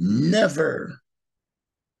never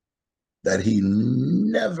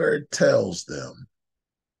tells them,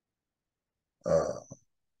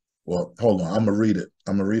 well, hold on, I'm going to read it.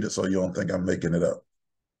 I'm going to read it so you don't think I'm making it up.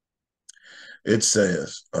 It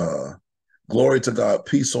says, glory to God,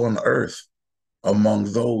 peace on earth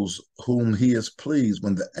among those whom he is pleased.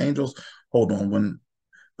 When the angels,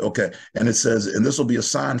 okay. And it says, and this will be a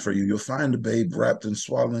sign for you. You'll find the babe wrapped in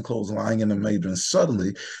swaddling clothes lying in a manger. And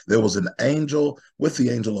suddenly there was an angel, with the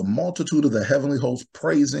angel, a multitude of the heavenly hosts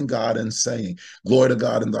praising God and saying, glory to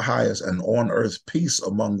God in the highest, and on earth peace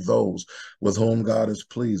among those with whom God is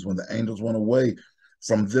pleased. When the angels went away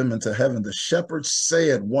from them into heaven, the shepherds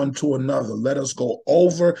said one to another, let us go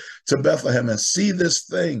over to Bethlehem and see this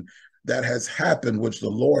thing that has happened, which the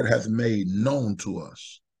Lord hath made known to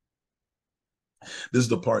us. This is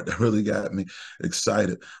the part that really got me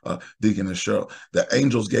excited, Deaconess Cheryl. The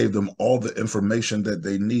angels gave them all the information that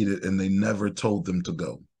they needed, and they never told them to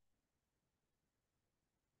go.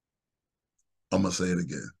 I'm going to say it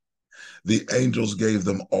again. The angels gave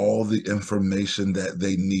them all the information that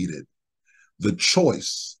they needed. The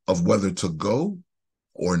choice of whether to go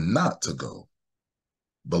or not to go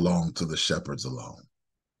belonged to the shepherds alone.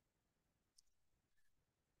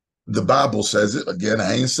 The Bible says it, again,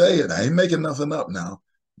 I ain't saying, I ain't making nothing up now.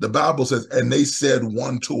 The Bible says, and they said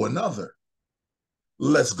one to another,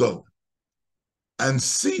 let's go and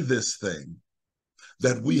see this thing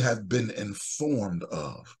that we have been informed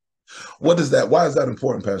of. What is that? Why is that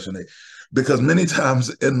important, Pastor Nate? Because many times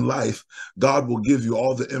in life, God will give you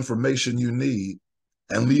all the information you need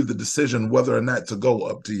and leave the decision whether or not to go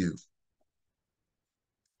up to you.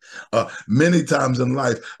 Many times in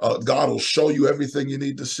life, God will show you everything you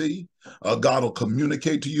need to see. God will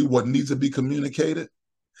communicate to you what needs to be communicated.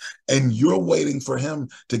 And you're waiting for him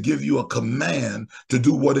to give you a command to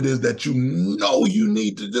do what it is that you know you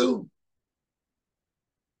need to do.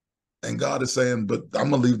 And God is saying, but I'm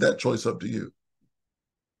going to leave that choice up to you.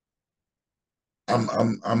 I'm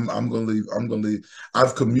going to leave.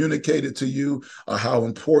 I've communicated to you how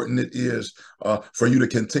important it is for you to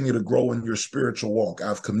continue to grow in your spiritual walk.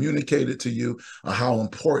 I've communicated to you how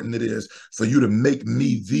important it is for you to make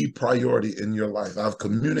me the priority in your life. I've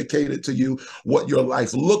communicated to you what your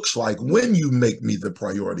life looks like when you make me the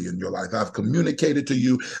priority in your life. I've communicated to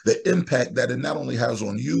you the impact that it not only has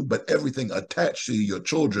on you, but everything attached to you, your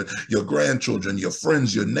children, your grandchildren, your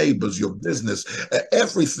friends, your neighbors, your business.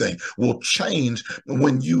 Everything will change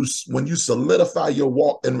when you solidify your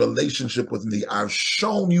walk in relationship with me. I've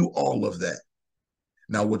shown you all of that.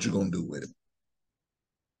 Now what you gonna do with it?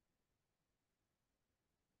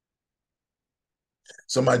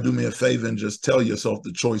 Somebody do me a favor and just tell yourself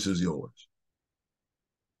the choice is yours.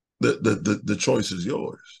 The choice is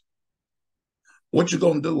yours. What you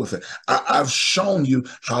gonna do with it? I've shown you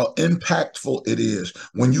how impactful it is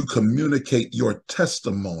when you communicate your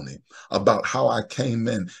testimony about how I came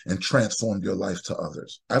in and transformed your life to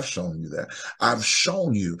others. I've shown you that. I've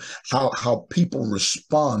shown you how people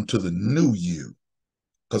respond to the new you.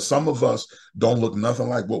 Because some of us don't look nothing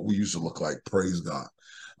like what we used to look like, praise God.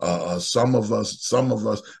 Some of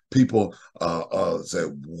us people say,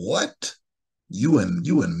 "What? You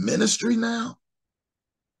in ministry now?"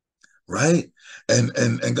 Right?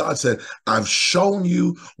 And God said, "I've shown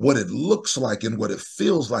you what it looks like and what it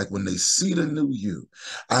feels like when they see the new you.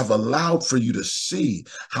 I've allowed for you to see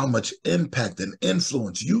how much impact and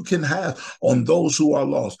influence you can have on those who are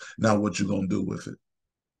lost. Now, what you gonna do with it?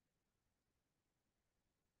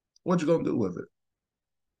 What you gonna do with it?"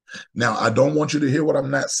 Now, I don't want you to hear what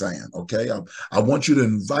I'm not saying, okay? I want you to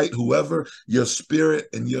invite whoever your spirit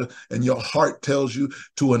and your heart tells you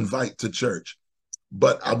to invite to church.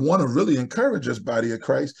 But I want to really encourage us, body of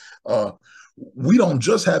Christ. We don't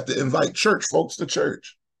just have to invite church folks to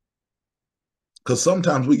church, because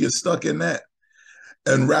sometimes we get stuck in that.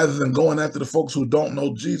 And rather than going after the folks who don't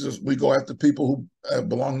know Jesus, we go after people who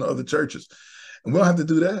belong to other churches. And we don't have to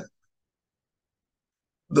do that.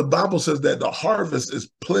 The Bible says that the harvest is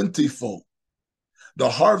plentiful. The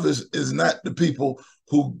harvest is not the people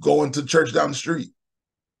who go into church down the street.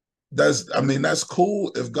 That's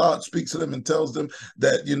cool if God speaks to them and tells them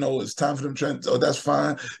that, it's time for them to, that's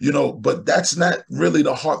fine, but that's not really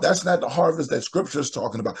that's not the harvest that Scripture is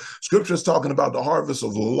talking about. Scripture is talking about the harvest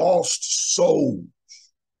of lost souls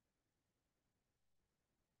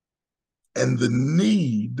and the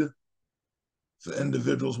need for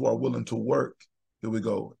individuals who are willing to work, here we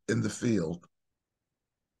go, in the field,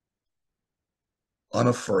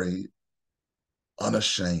 unafraid,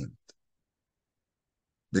 unashamed,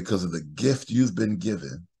 because of the gift you've been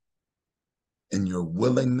given and your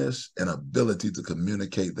willingness and ability to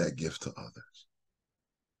communicate that gift to others.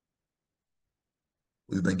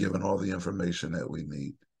 We've been given all the information that we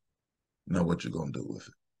need. Now what you're going to do with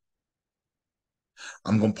it.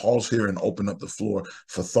 I'm going to pause here and open up the floor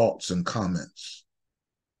for thoughts and comments.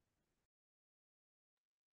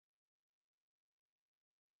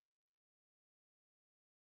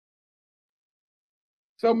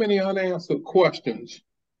 So many unanswered questions.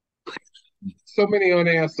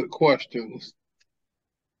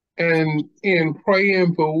 And in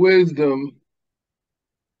praying for wisdom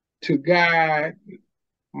to guide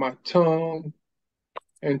my tongue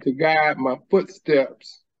and to guide my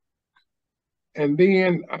footsteps, and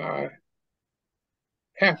then I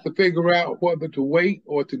have to figure out whether to wait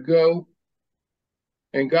or to go,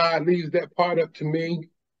 and God leaves that part up to me.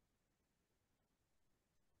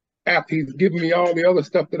 After he's given me all the other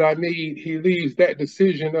stuff that I need, he leaves that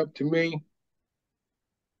decision up to me.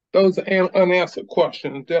 Those are unanswered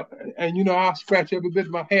questions. And, I'll scratch every bit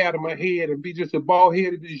of my hair out of my head and be just as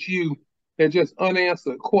bald-headed as you. They're just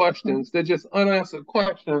unanswered questions. And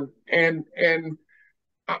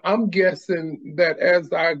I'm guessing that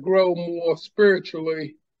as I grow more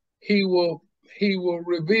spiritually, he will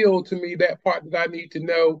reveal to me that part that I need to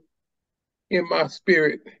know in my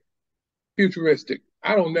spirit, futuristic.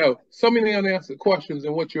 I don't know. So many unanswered questions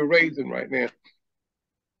in what you're raising right now.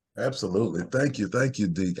 Absolutely. Thank you,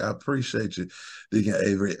 Deke. I appreciate you, Deacon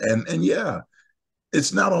Avery. And yeah,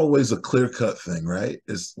 it's not always a clear-cut thing, right?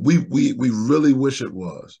 We really wish it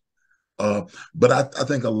was. But I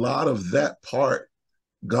think a lot of that part,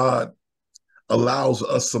 God allows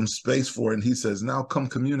us some space for it, and he says, now come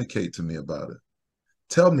communicate to me about it.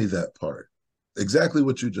 Tell me that part. Exactly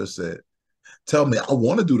what you just said. Tell me, I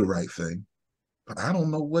want to do the right thing, but I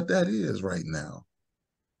don't know what that is right now.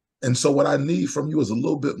 And so what I need from you is a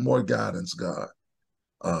little bit more guidance, God.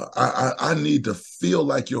 I need to feel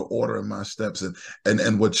like you're ordering my steps,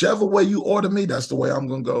 and whichever way you order me, that's the way I'm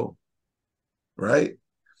going to go, right?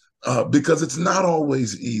 Because it's not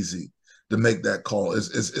always easy to make that call.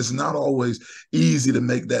 It's not always easy to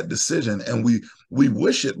make that decision, and we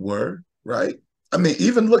wish it were, right? I mean,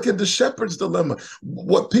 even look at the shepherd's dilemma.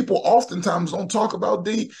 What people oftentimes don't talk about,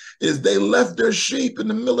 D, is they left their sheep in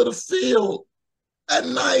the middle of the field at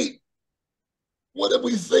night. What are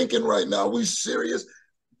we thinking right now? Are we serious?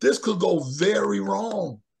 This could go very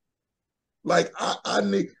wrong. Like I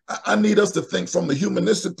need us to think from the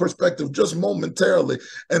humanistic perspective just momentarily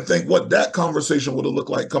and think what that conversation would have looked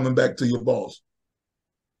like coming back to your boss.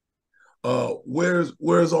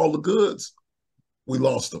 Where's all the goods? We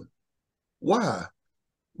lost them. Why?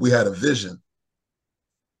 We had a vision.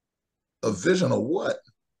 A vision of what?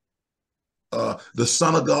 The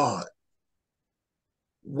Son of God.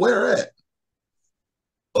 Where at?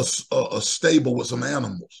 A stable with some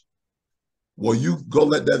animals. Well, you go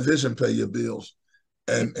let that vision pay your bills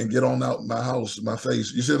and get on out my house, my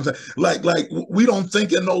face. You see what I'm saying? Like we don't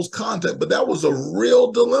think in those contexts, but that was a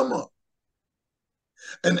real dilemma.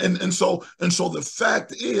 And so the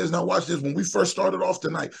fact is, now watch this, when we first started off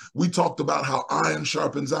tonight, we talked about how iron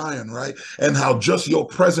sharpens iron, right? And how just your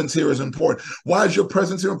presence here is important. Why is your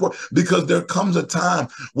presence here important? Because there comes a time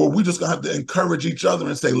where we just gonna have to encourage each other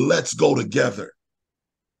and say, let's go together,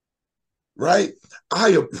 right? I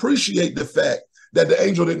appreciate the fact that the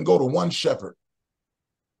angel didn't go to one shepherd.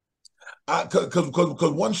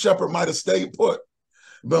 Because one shepherd might have stayed put.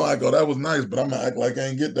 But like, oh, that was nice, but I'm gonna act like I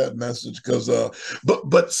ain't get that message. Because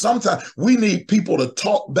but sometimes we need people to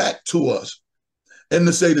talk back to us and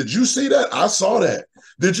to say, did you see that? I saw that.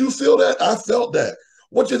 Did you feel that? I felt that.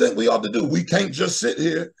 What do you think we ought to do? We can't just sit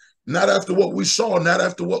here, not after what we saw, not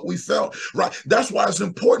after what we felt, right? That's why it's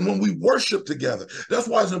important when we worship together. That's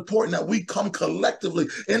why it's important that we come collectively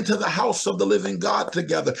into the house of the living God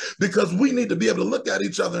together, because we need to be able to look at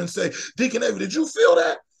each other and say, Deacon Avery, did you feel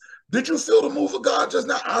that? Did you feel the move of God just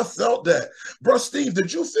now? I felt that. Bro, Steve,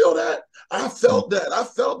 did you feel that? I felt that. I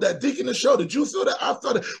felt that. Deacon the show, did you feel that? I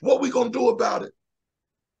felt it. What we gonna do about it?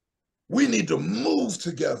 We need to move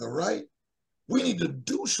together, right? We need to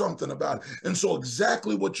do something about it. And so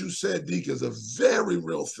exactly what you said, Deke, is a very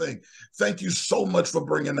real thing. Thank you so much for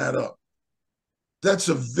bringing that up. That's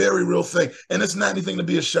a very real thing. And it's not anything to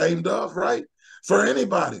be ashamed of, right? For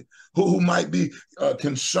anybody who might be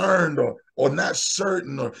concerned or not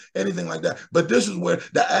certain or anything like that. But this is where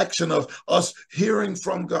the action of us hearing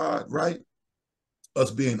from God, right?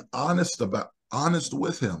 Us being honest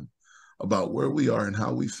with him about where we are and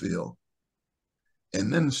how we feel.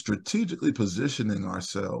 And then strategically positioning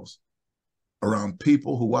ourselves around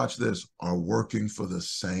people who, watch this, are working for the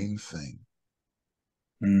same thing.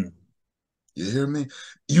 Mm. You hear me?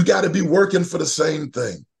 You got to be working for the same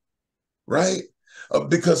thing, right?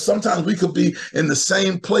 Because sometimes we could be in the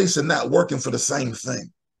same place and not working for the same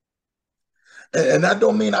thing. And that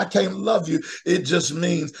don't mean I can't love you. It just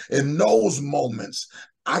means in those moments,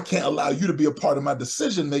 I can't allow you to be a part of my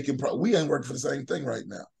decision-making. We ain't working for the same thing right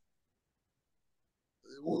now.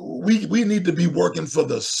 We need to be working for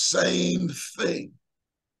the same thing.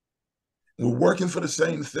 We're working for the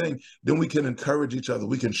same thing. Then we can encourage each other.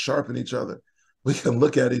 We can sharpen each other. We can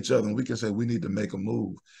look at each other and we can say, we need to make a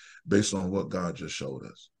move based on what God just showed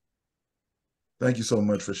us. Thank you so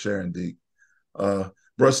much for sharing, Deke.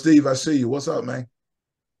 Bro, Steve, I see you. What's up, man?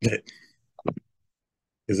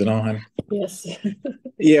 Is it on, honey? Yes.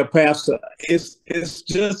 Yeah, Pastor, it's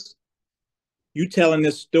just you telling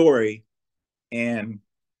this story, and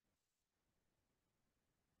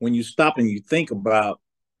when you stop and you think about,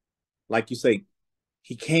 like you say,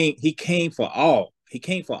 he came for all. He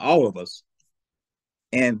came for all of us.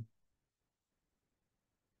 And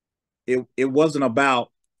it wasn't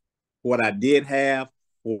about what I did have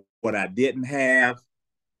or what I didn't have.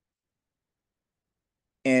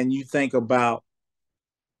 And you think about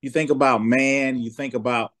man, you think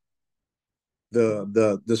about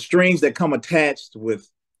the strings that come attached with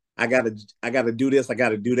I gotta do this, I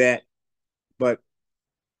gotta do that. But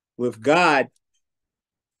with God,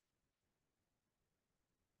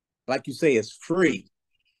 like you say, it's free.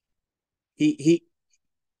 He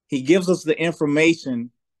gives us the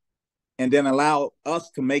information and then allow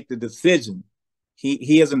us to make the decision.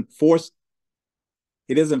 He isn't forced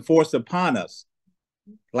upon us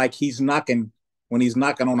like when he's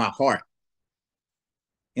knocking on our heart.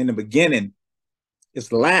 In the beginning,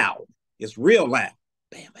 it's loud. It's real loud.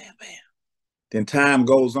 Bam, bam, bam. Then time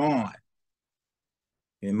goes on.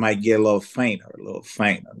 It might get a little fainter, a little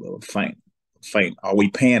fainter, a little fainter, faint. Are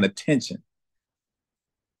we paying attention?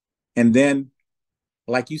 And then,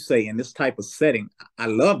 like you say, in this type of setting, I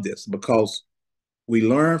love this because we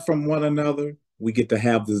learn from one another. We get to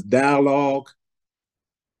have this dialogue.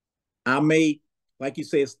 Like you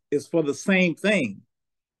say, it's for the same thing.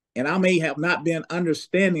 And I may have not been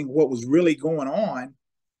understanding what was really going on.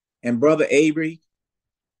 And Brother Avery,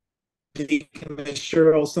 Deacon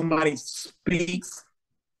Cheryl, somebody speaks,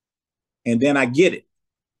 and then I get it.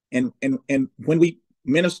 And when we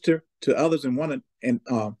minister to others and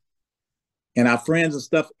our friends and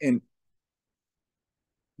stuff, and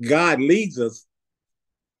God leads us,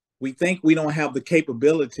 we think we don't have the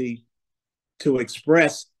capability to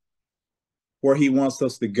express where he wants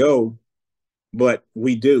us to go, but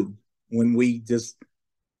we do. When we just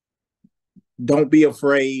don't be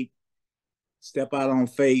afraid, step out on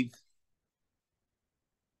faith,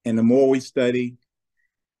 and the more we study,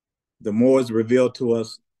 the more is revealed to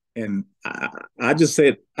us. And I just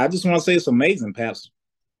want to say it's amazing, Pastor.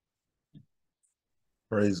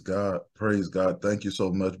 Praise God. Praise God. Thank you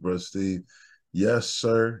so much, Brother Steve. Yes,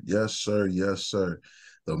 sir. Yes, sir. Yes, sir.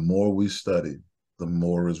 The more we study, the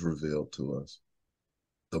more is revealed to us.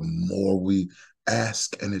 The more we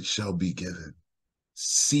ask, and it shall be given.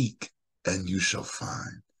 Seek, and you shall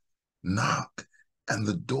find. Knock, and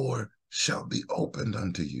the door shall be opened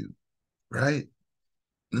unto you, right?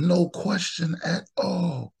 No question at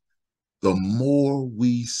all. The more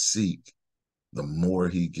we seek, the more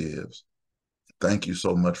he gives. Thank you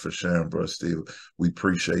so much for sharing, Brother Steve. We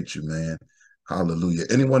appreciate you, man. Hallelujah.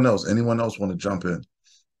 Anyone else? Anyone else want to jump in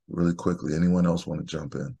really quickly? Anyone else want to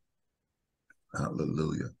jump in?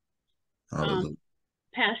 Hallelujah. Hallelujah.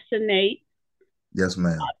 Pastor Nate. Yes,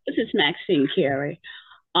 ma'am. This is Maxine Carey.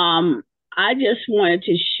 I just wanted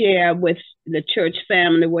to share with the church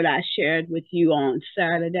family what I shared with you on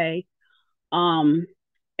Saturday.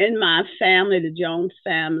 In my family, the Jones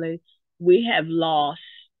family, we have lost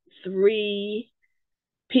 3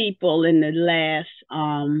 people in the last,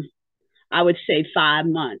 I would say 5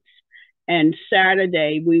 months. And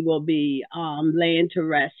Saturday, we will be laying to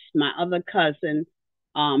rest my other cousin,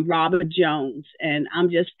 Robert Jones. And I'm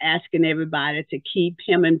just asking everybody to keep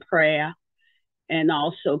him in prayer and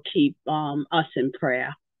also keep us in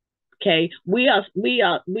prayer. Okay, we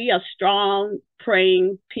are strong,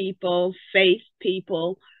 praying people, faith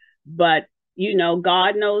people, but you know,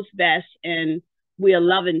 God knows best, and we are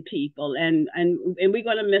loving people, and we're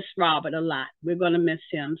gonna miss Robert a lot. We're gonna miss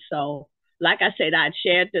him. So, like I said, I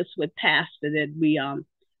shared this with Pastor that we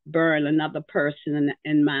burned another person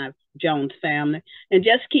in my Jones family, and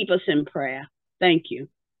just keep us in prayer. Thank you.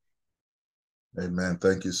 Amen.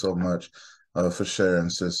 Thank you so much for sharing,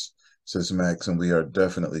 Sis Max, and we are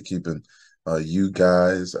definitely keeping you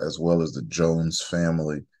guys as well as the Jones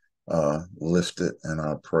family lifted in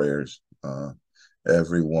our prayers.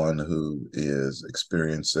 Everyone who is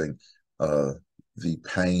experiencing the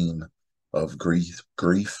pain of grief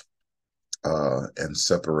and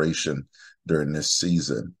separation during this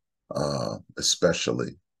season,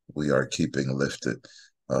 especially, we are keeping lifted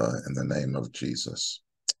in the name of Jesus.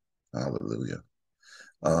 Hallelujah.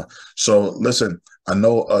 So listen, I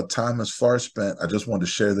know time is far spent. I just wanted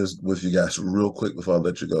to share this with you guys real quick before I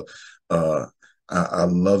let you go. I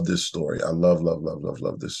love this story. I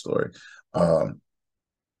love this story.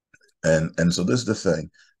 And so this is the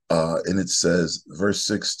thing. And it says, verse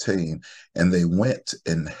 16, and they went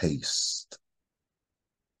in haste,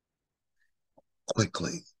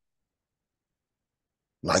 quickly,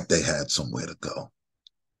 like they had somewhere to go.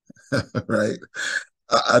 Right?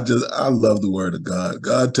 I love the word of God.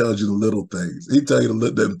 God tells you the little things. He tells you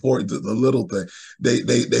the importance of the little thing.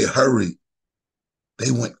 They hurried.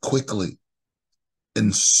 They went quickly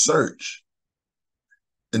in search.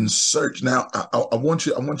 Now, I want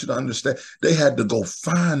you to understand, they had to go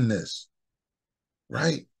find this,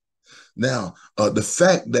 right? Now, the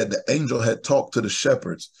fact that the angel had talked to the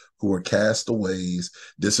shepherds who were castaways,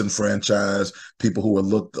 disenfranchised, people who were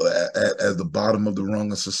looked at as the bottom of the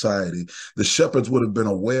rung of society, the shepherds would have been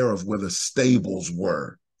aware of where the stables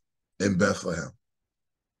were in Bethlehem,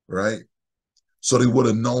 right? So they would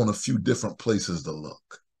have known a few different places to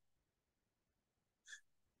look.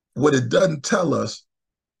 What it doesn't tell us,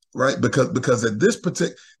 right? Because at this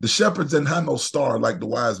particular, the shepherds didn't have no star like the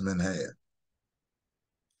wise men had.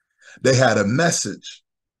 They had a message,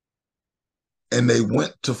 and they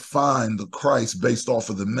went to find the Christ based off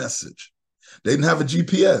of the message. They didn't have a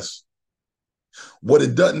GPS. What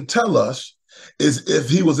it doesn't tell us is if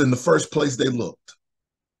he was in the first place they looked.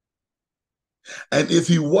 And if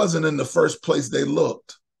he wasn't in the first place they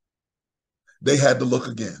looked, they had to look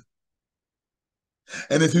again.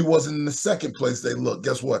 And if he wasn't in the second place they looked,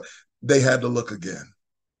 guess what? They had to look again.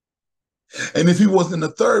 And if he wasn't in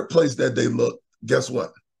the third place that they looked, guess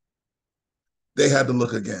what? They had to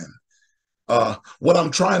look again. What I'm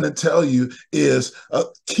trying to tell you is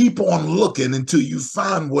keep on looking until you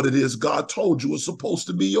find what it is God told you is supposed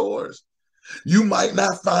to be yours. You might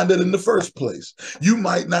not find it in the first place. You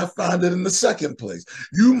might not find it in the second place.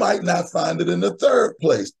 You might not find it in the third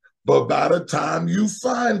place. But by the time you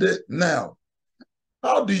find it, now,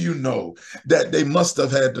 how do you know that they must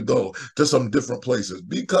have had to go to some different places?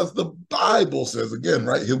 Because the Bible says, again,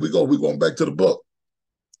 right, here we go. We're going back to the book.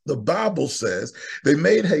 The Bible says they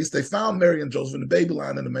made haste. They found Mary and Joseph and the baby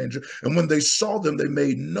lying in the manger. And when they saw them, they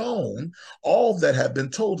made known all that had been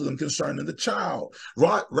told to them concerning the child.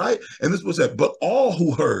 Right? And this was that. But all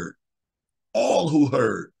who heard,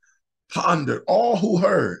 pondered, all who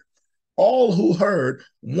heard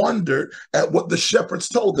wondered at what the shepherds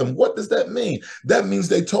told them. What does that mean? That means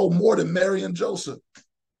they told more than Mary and Joseph.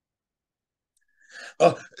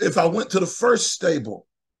 If I went to the first stable,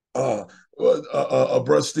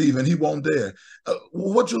 Brother Steve, and he won't dare.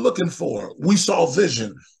 What you looking for? We saw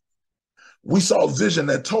vision. We saw vision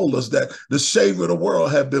that told us that the Savior of the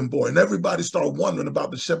world had been born. And everybody started wondering about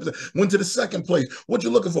the shepherds. Went to the second place. What you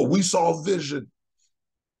looking for? We saw vision.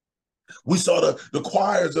 We saw the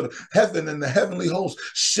choirs of heaven and the heavenly host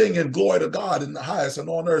singing glory to God in the highest, and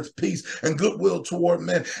on earth peace and goodwill toward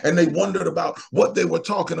men. And they wondered about what they were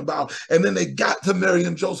talking about. And then they got to Mary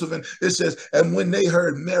and Joseph, and it says, and when they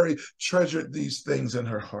heard, Mary treasured these things in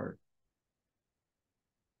her heart.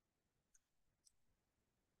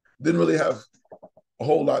 Didn't really have a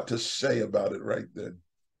whole lot to say about it right then.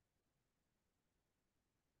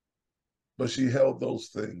 But she held those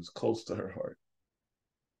things close to her heart.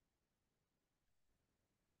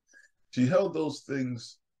 She held those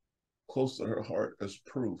things close to her heart as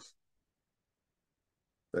proof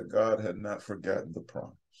that God had not forgotten the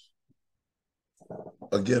promise.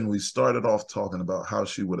 Again, we started off talking about how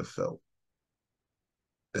she would have felt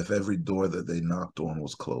if every door that they knocked on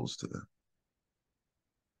was closed to them.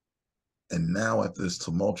 And now at this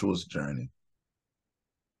tumultuous journey,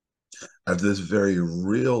 at this very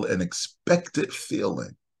real and expected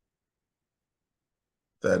feeling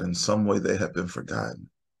that in some way they have been forgotten,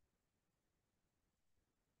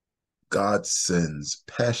 God sends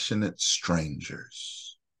passionate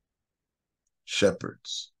strangers,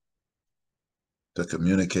 shepherds, to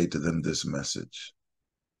communicate to them this message,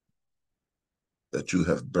 that you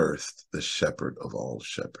have birthed the shepherd of all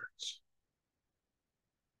shepherds,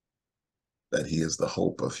 that he is the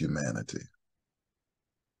hope of humanity,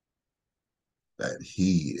 that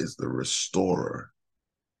he is the restorer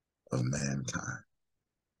of mankind.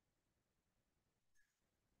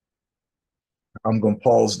 I'm going to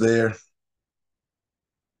pause there.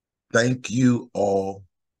 Thank you all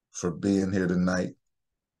for being here tonight.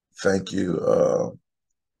 Thank you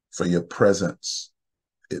for your presence.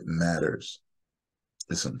 It matters.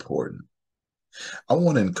 It's important. I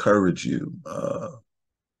want to encourage you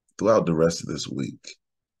throughout the rest of this week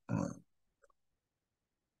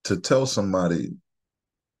to tell somebody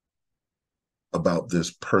about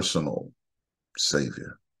this personal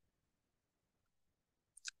Savior,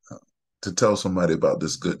 to tell somebody about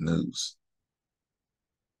this good news,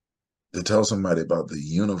 to tell somebody about the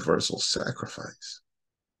universal sacrifice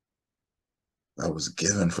that was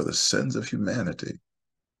given for the sins of humanity.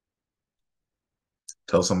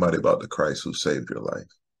 Tell somebody about the Christ who saved your life.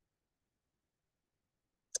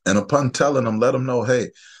 And upon telling them, let them know, hey,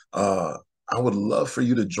 I would love for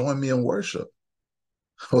you to join me in worship.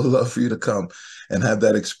 I would love for you to come and have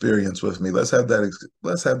that experience with me. Let's have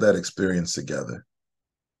that experience together.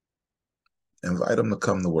 Invite them to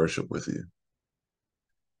come to worship with you.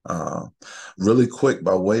 Really quick,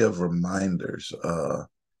 by way of reminders,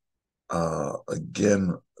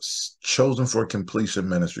 again, Chosen for Completion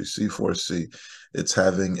Ministry, C4C, it's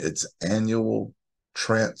having its annual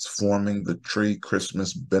Transforming the Tree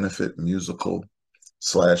Christmas Benefit Musical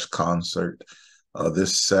 / concert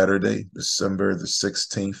this Saturday, December the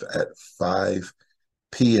 16th at 5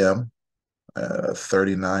 p.m.,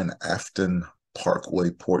 39 Afton Parkway,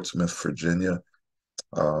 Portsmouth, Virginia.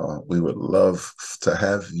 We would love to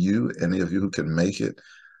have you, any of you who can make it.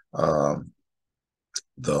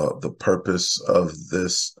 The purpose of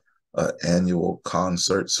this annual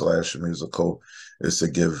concert / musical is to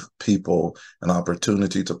give people an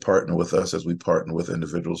opportunity to partner with us as we partner with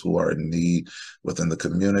individuals who are in need within the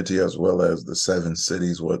community, as well as the 7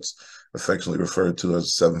 cities, what's affectionately referred to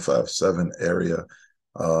as 757 area,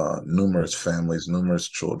 numerous families, numerous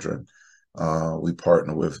children. We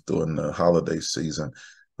partner with during the holiday season,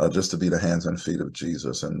 just to be the hands and feet of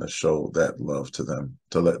Jesus and to show that love to them,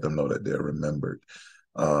 to let them know that they're remembered.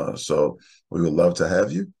 So we would love to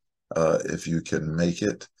have you if you can make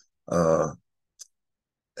it.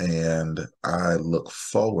 And I look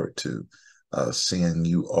forward to seeing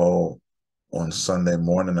you all on Sunday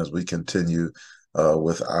morning as we continue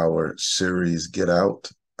with our series, Get Out.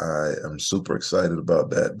 I am super excited about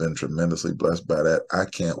that. Been tremendously blessed by that. I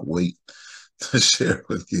can't wait to share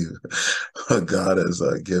with you what God has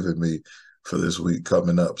given me for this week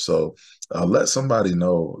coming up. So let somebody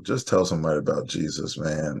know, just tell somebody about Jesus,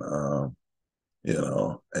 man. You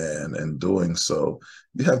know, and in doing so,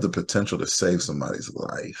 you have the potential to save somebody's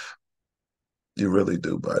life. You really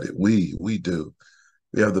do, buddy. We do.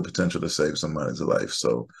 We have the potential to save somebody's life.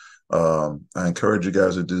 So I encourage you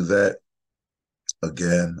guys to do that.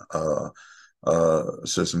 Again,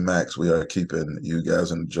 Sister Max, we are keeping you guys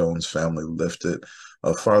and the Jones family lifted.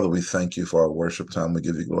 Father, we thank you for our worship time. We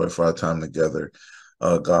give you glory for our time together.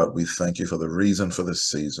 God, we thank you for the reason for this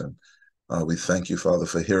season. We thank you, Father,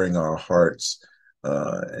 for hearing our hearts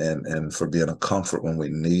and for being a comfort when we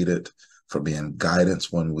need it, for being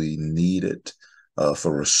guidance when we need it,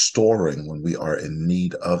 for restoring when we are in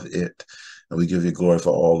need of it. And we give you glory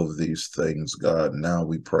for all of these things, God. Now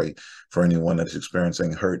we pray for anyone that's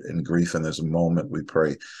experiencing hurt and grief in this moment. We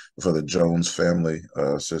pray for the Jones family,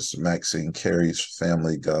 Sister Maxine Carey's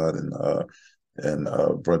family, God,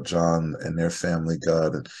 and Brother John and their family,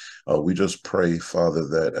 God. And we just pray, Father,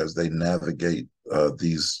 that as they navigate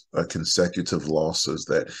these consecutive losses,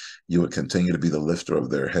 that you would continue to be the lifter of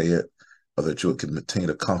their head, that you would continue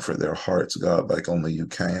to comfort their hearts, God, like only you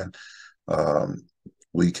can.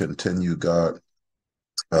 We continue, God,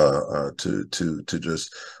 to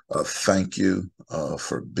just thank you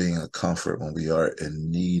for being a comfort when we are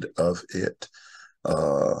in need of it.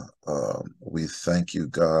 We thank you,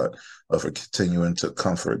 God, for continuing to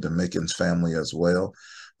comfort the Mickens family as well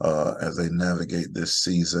as they navigate this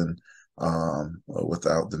season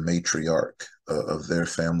without the matriarch of their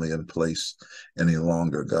family in place any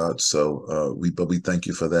longer, God. So we thank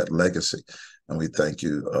you for that legacy, and we thank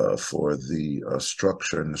you for the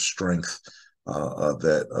structure and the strength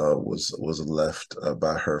that was left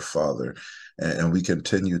by her father. And we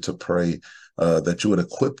continue to pray that you would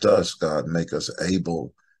equip us, God, make us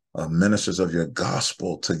able ministers of your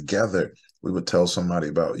gospel together. We would tell somebody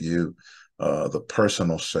about you, the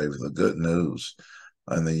personal Savior, the good news,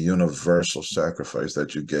 and the universal sacrifice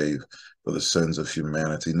that you gave for the sins of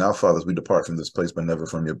humanity. Now, Father, as we depart from this place, but never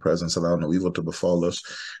from your presence, allow no evil to befall us,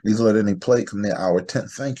 neither let any plague come near our tent.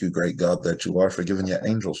 Thank you, great God, that you are for giving your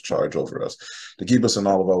angels charge over us to keep us in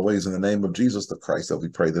all of our ways. In the name of Jesus the Christ, that we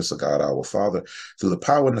pray this, of God, our Father, through the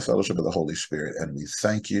power and the fellowship of the Holy Spirit, and we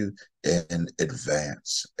thank you in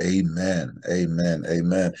advance. Amen. Amen.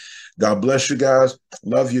 Amen. God bless you guys.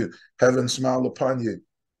 Love you. Heaven smile upon you.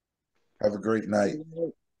 Have a great night.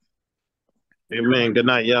 Amen. Good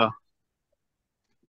night, y'all.